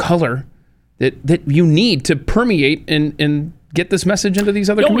faces of color that you need to permeate and get this message into these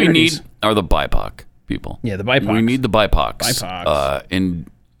other communities. What we need are the BIPOC people. Yeah, the BIPOCs. We need the BIPOCs.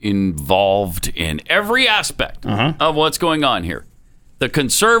 Involved in every aspect of what's going on here. The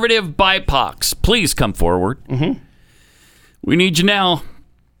conservative BIPOCs, please come forward. We need you now.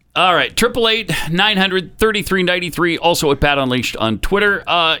 All right, 888-900-3393, also at Pat Unleashed on Twitter.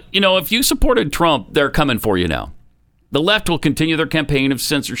 If you supported Trump, they're coming for you now. The left will continue their campaign of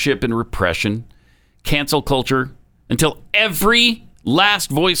censorship and repression, cancel culture, until every last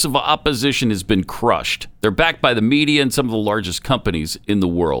voice of opposition has been crushed. They're backed by the media and some of the largest companies in the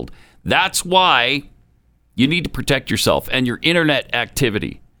world. That's why you need to protect yourself and your internet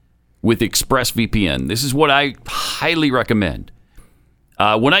activity with ExpressVPN. This is what I highly recommend.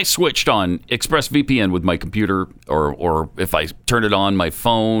 When I switched on ExpressVPN with my computer, or if I turn it on my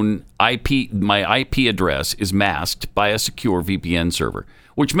phone, my IP address is masked by a secure VPN server,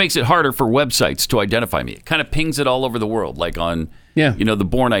 which makes it harder for websites to identify me. It kind of pings it all over the world, like on the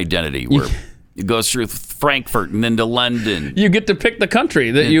Bourne Identity, where it goes through Frankfurt and then to London. You get to pick the country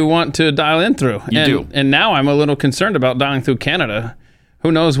that you want to dial in through. You do. And now I'm a little concerned about dialing through Canada.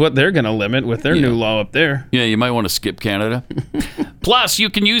 Who knows what they're going to limit with their new law up there. Yeah, you might want to skip Canada. Plus,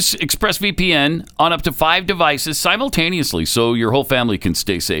 you can use ExpressVPN on up to 5 devices simultaneously, so your whole family can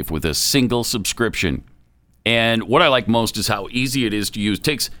stay safe with a single subscription. And what I like most is how easy it is to use. It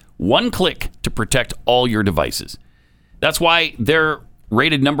takes one click to protect all your devices. That's why they're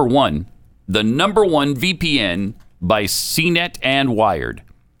rated number 1, the number 1 VPN by CNET and Wired.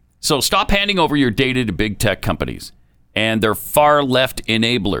 So stop handing over your data to big tech companies and their far left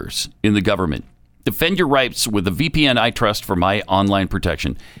enablers in the government. Defend your rights with the VPN I trust for my online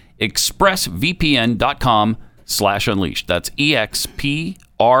protection. ExpressVPN.com/unleashed. That's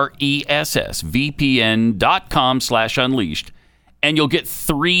EXPRESS VPN.com/unleashed. And you'll get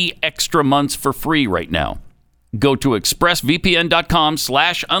 3 extra months for free right now. Go to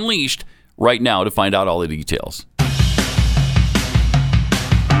ExpressVPN.com/unleashed right now to find out all the details.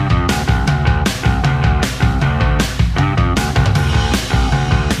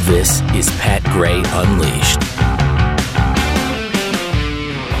 This is Pat Gray Unleashed.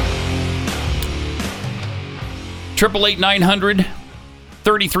 Triple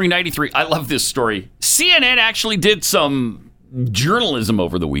 888-900-3393. I love this story. CNN actually did some journalism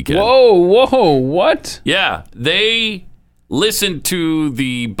over the weekend. Whoa, what? Yeah, they listened to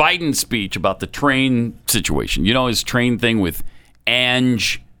the Biden speech about the train situation. You know his train thing with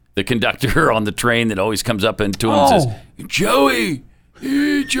Ange, the conductor on the train that always comes up into him and says, Joey,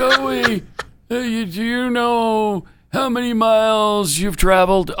 hey, Joey, do you know how many miles you've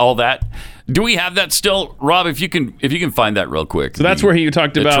traveled? All that. Do we have that still, Rob? If you can find that real quick. So that's where he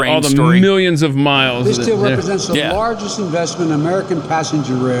talked about all the millions of miles. This still represents the largest investment in American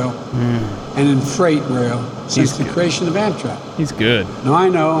passenger rail and in freight rail since the creation of Amtrak. He's good. Now I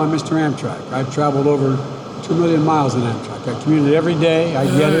know I'm Mr. Amtrak. I've traveled over 2 million miles in Amtrak. I commuted every day. I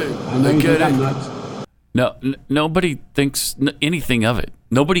get it. I know you think I'm nuts. No, nobody thinks anything of it.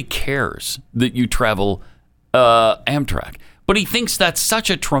 Nobody cares that you travel Amtrak. But he thinks that's such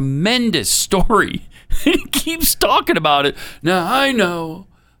a tremendous story. He keeps talking about it. Now, I know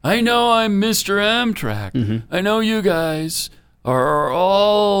I'm Mr. Amtrak. I know you guys are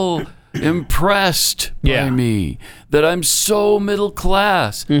all impressed by me, that I'm so middle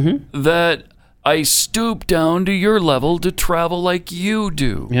class, that I stoop down to your level to travel like you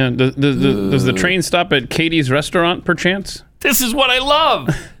do. Yeah. Does the train stop at Katie's restaurant, perchance? This is what I love.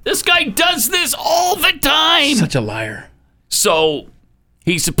 This guy does this all the time. Such a liar. So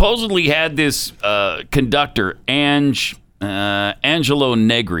he supposedly had this conductor, Angelo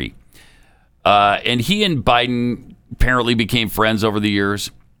Negri, and he and Biden apparently became friends over the years.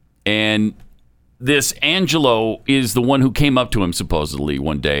 And this Angelo is the one who came up to him supposedly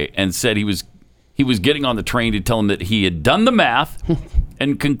one day and said he was getting on the train to tell him that he had done the math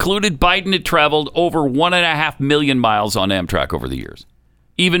and concluded Biden had traveled over 1.5 million miles on Amtrak over the years.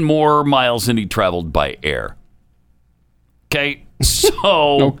 Even more miles than he traveled by air. Okay,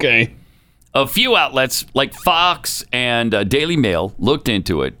 so a few outlets like Fox and Daily Mail looked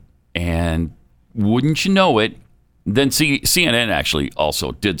into it, and wouldn't you know it, then CNN actually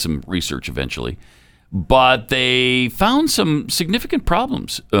also did some research eventually, but they found some significant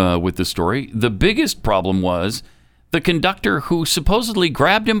problems with the story. The biggest problem was the conductor who supposedly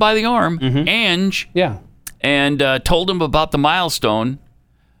grabbed him by the arm, Ange, and told him about the milestone.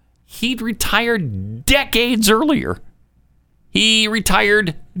 He'd retired decades earlier. He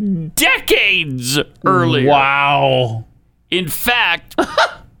retired decades earlier. Wow. In fact,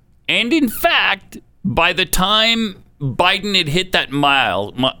 by the time Biden had hit that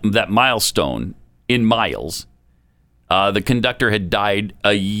milestone in miles, the conductor had died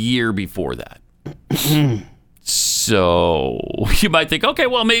a year before that. So you might think, okay,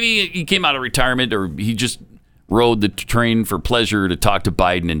 well, maybe he came out of retirement, or he just rode the train for pleasure to talk to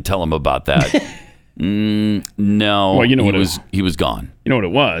Biden and tell him about that. No. Well, you know he was gone. You know what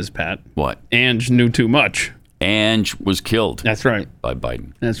it was, Pat? What? Ange knew too much. Ange was killed. That's right. By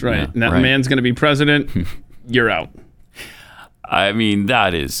Biden. That's right. And that man's going to be president. You're out. I mean,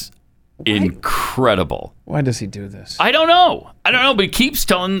 that is incredible. Why does he do this? I don't know, but he keeps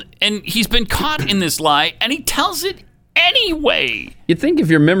telling, and he's been caught in this lie, and he tells it anyway. You'd think if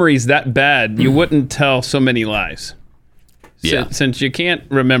your memory's that bad, you wouldn't tell so many lies. Since you can't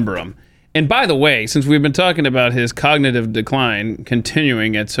remember them. And by the way, since we've been talking about his cognitive decline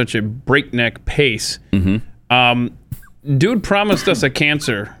continuing at such a breakneck pace, dude promised us a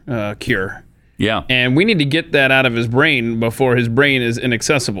cancer cure. Yeah. And we need to get that out of his brain before his brain is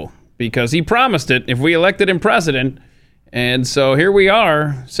inaccessible, because he promised it if we elected him president. And so here we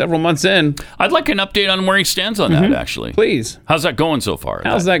are, several months in. I'd like an update on where he stands on that, actually. Please. How's that going so far?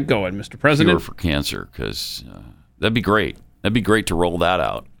 How's that going, Mr. President? Cure for cancer, because that'd be great. That'd be great to roll that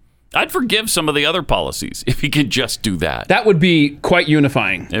out. I'd forgive some of the other policies if he could just do that. That would be quite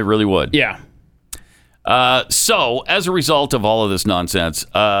unifying. It really would. Yeah. So, as a result of all of this nonsense,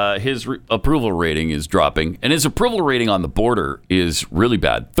 his approval rating is dropping, and his approval rating on the border is really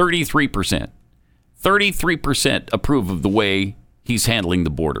bad. 33%. 33% approve of the way he's handling the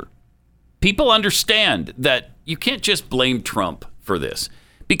border. People understand that you can't just blame Trump for this,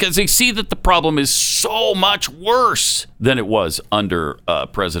 because they see that the problem is so much worse than it was under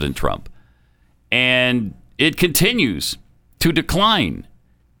President Trump. And it continues to decline,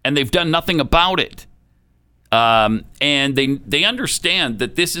 and they've done nothing about it. And they understand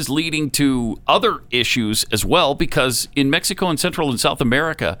that this is leading to other issues as well, because in Mexico and Central and South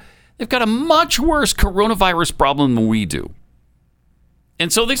America, they've got a much worse coronavirus problem than we do.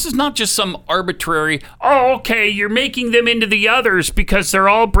 And so this is not just some arbitrary, you're making them into the others because they're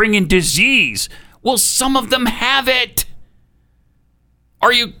all bringing disease. Well, some of them have it.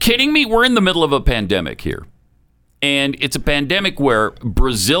 Are you kidding me? We're in the middle of a pandemic here. And it's a pandemic where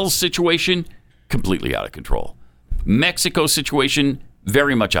Brazil's situation, completely out of control. Mexico's situation,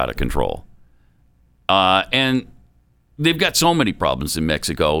 very much out of control. And they've got so many problems in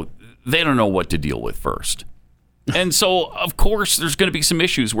Mexico, they don't know what to deal with first. And so, of course, there's going to be some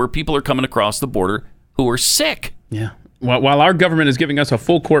issues where people are coming across the border who are sick. Yeah. While our government is giving us a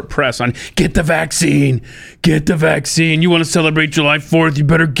full court press on, get the vaccine, get the vaccine. You want to celebrate July 4th, you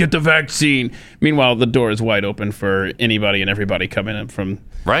better get the vaccine. Meanwhile, the door is wide open for anybody and everybody coming in from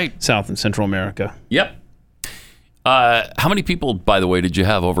South and Central America. Yep. How many people, by the way, did you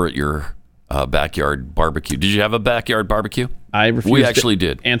have over at your backyard barbecue? Did you have a backyard barbecue? I refuse We actually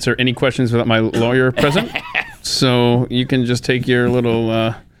did. Answer any questions without my lawyer present. So you can just take your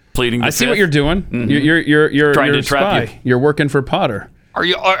little... pleading the I see fifth. what you're doing. You're trying you're to a trap spy. You're working for Potter. Are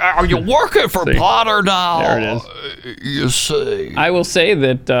you working for See. Potter now? There it is. You see. I will say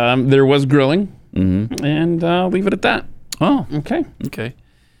that there was grilling, and I'll leave it at that. Oh, okay. Okay.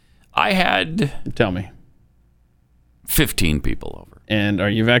 I had... Tell me. 15 people over. And are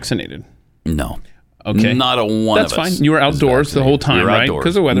you vaccinated? No. Okay. Not a one That's of us. fine. You were outdoors the whole time, right?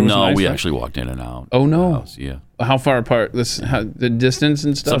 Because the weather was nice. No, we right? actually walked in and out. Oh, no. Yeah. How far apart? The distance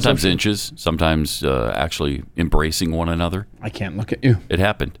and stuff? Sometimes inches, sometimes actually embracing one another. I can't look at you. It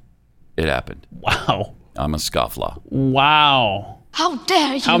happened. Wow. I'm a scofflaw. Wow. How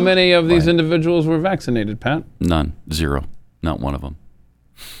dare you? How many of these individuals were vaccinated, Pat? None. 0. Not one of them.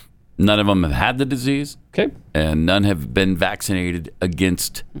 None of them have had the disease. Okay. And none have been vaccinated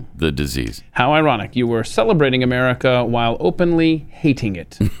against the disease. How ironic. You were celebrating America while openly hating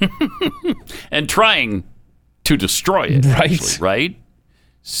it. And trying to destroy it. Right. Actually, right?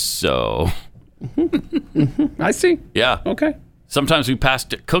 So. I see. Yeah. Okay. Sometimes we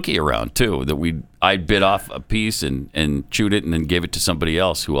passed a cookie around, too, that I bit off a piece and chewed it and then gave it to somebody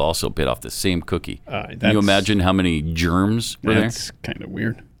else who also bit off the same cookie. Can you imagine how many germs were there? That's kind of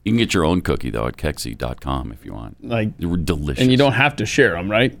weird. You can get your own cookie, though, at Kexi.com if you want. They were delicious. And you don't have to share them,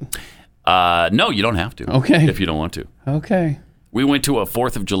 right? No, you don't have to. Okay. If you don't want to. Okay. We went to a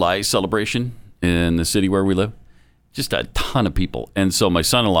 4th of July celebration in the city where we live. Just a ton of people. And so my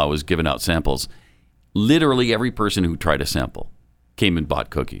son-in-law was giving out samples. Literally every person who tried a sample came and bought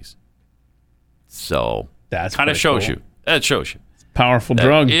cookies. So that's kind of shows you. That shows you. Powerful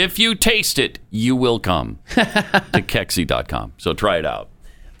drug. If you taste it, you will come to Kexi.com. So try it out.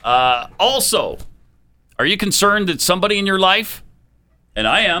 Also, are you concerned that somebody in your life, and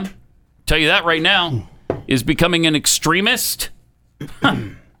I am, tell you that right now, is becoming an extremist?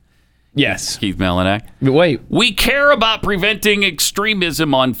 Yes. Keith Malinak. Wait. We care about preventing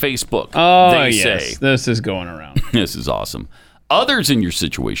extremism on Facebook. Oh, they yes. say. This is going around. This is awesome. Others in your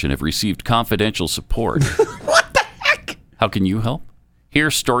situation have received confidential support. What the heck? How can you help? Hear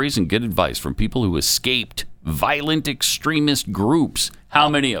stories and get advice from people who escaped violent extremist groups. How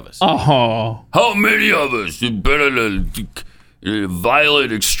many of us? Oh. How many of us have been in a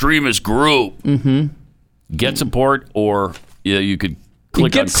violent extremist group? Mm-hmm. Get support, or you could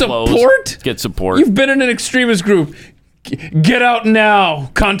click on close. Support? Get support. You've been in an extremist group. Get out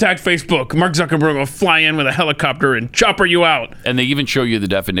now. Contact Facebook. Mark Zuckerberg will fly in with a helicopter and chopper you out. And they even show you the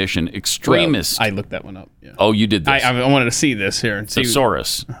definition. Extremist. Well, I looked that one up. Yeah. Oh, you did this. I wanted to see this here. And see.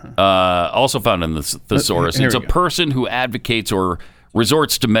 Thesaurus. Also found in the thesaurus. It's a person who advocates or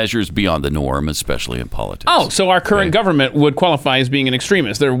resorts to measures beyond the norm, especially in politics. Oh, so our current government would qualify as being an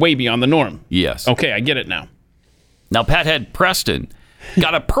extremist. They're way beyond the norm. Yes. Okay, I get it now. Now, Pathead Preston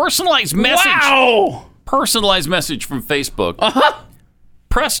got a personalized message. Wow! Personalized message from Facebook.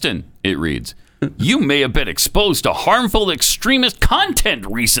 Preston, it reads, you may have been exposed to harmful extremist content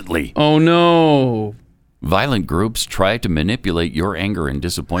recently. Oh, no. Violent groups try to manipulate your anger and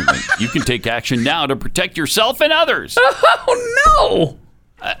disappointment. You can take action now to protect yourself and others. Oh,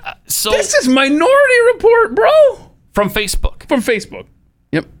 no. So this is Minority Report, bro. From Facebook. From Facebook.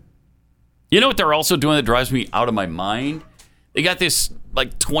 Yep. You know what they're also doing that drives me out of my mind? They got this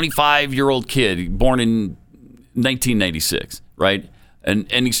 25-year-old kid born in 1996, right?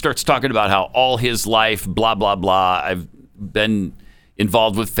 And he starts talking about how all his life, blah, blah, blah, I've been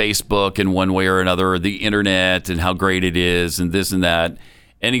involved with Facebook in one way or another, or the internet, and how great it is, and this and that.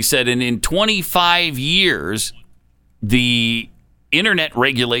 And he said, and in 25 years, the internet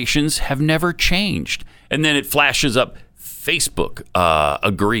regulations have never changed. And then it flashes up, Facebook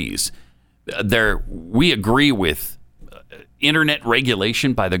agrees. We agree with internet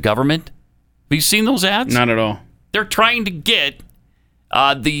regulation by the government. Have you seen those ads? Not at all. They're trying to get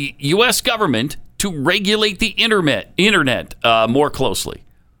the U.S. government to regulate the internet more closely.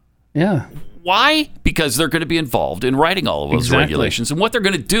 Yeah. Why? Because they're going to be involved in writing all of those regulations. And what they're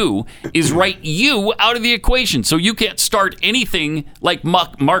going to do is write you out of the equation. So you can't start anything like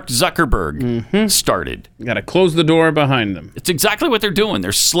Mark Zuckerberg started. You got to close the door behind them. It's exactly what they're doing.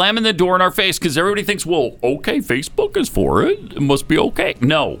 They're slamming the door in our face because everybody thinks, well, okay, Facebook is for it. It must be okay.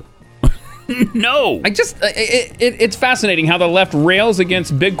 No. No. It's fascinating how the left rails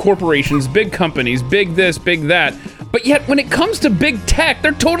against big corporations, big companies, big this, big that. But yet, when it comes to big tech,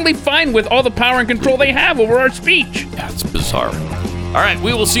 they're totally fine with all the power and control they have over our speech. That's bizarre. All right,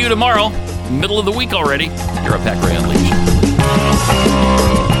 we will see you tomorrow. Middle of the week already. You're a Pat Gray Unleashed.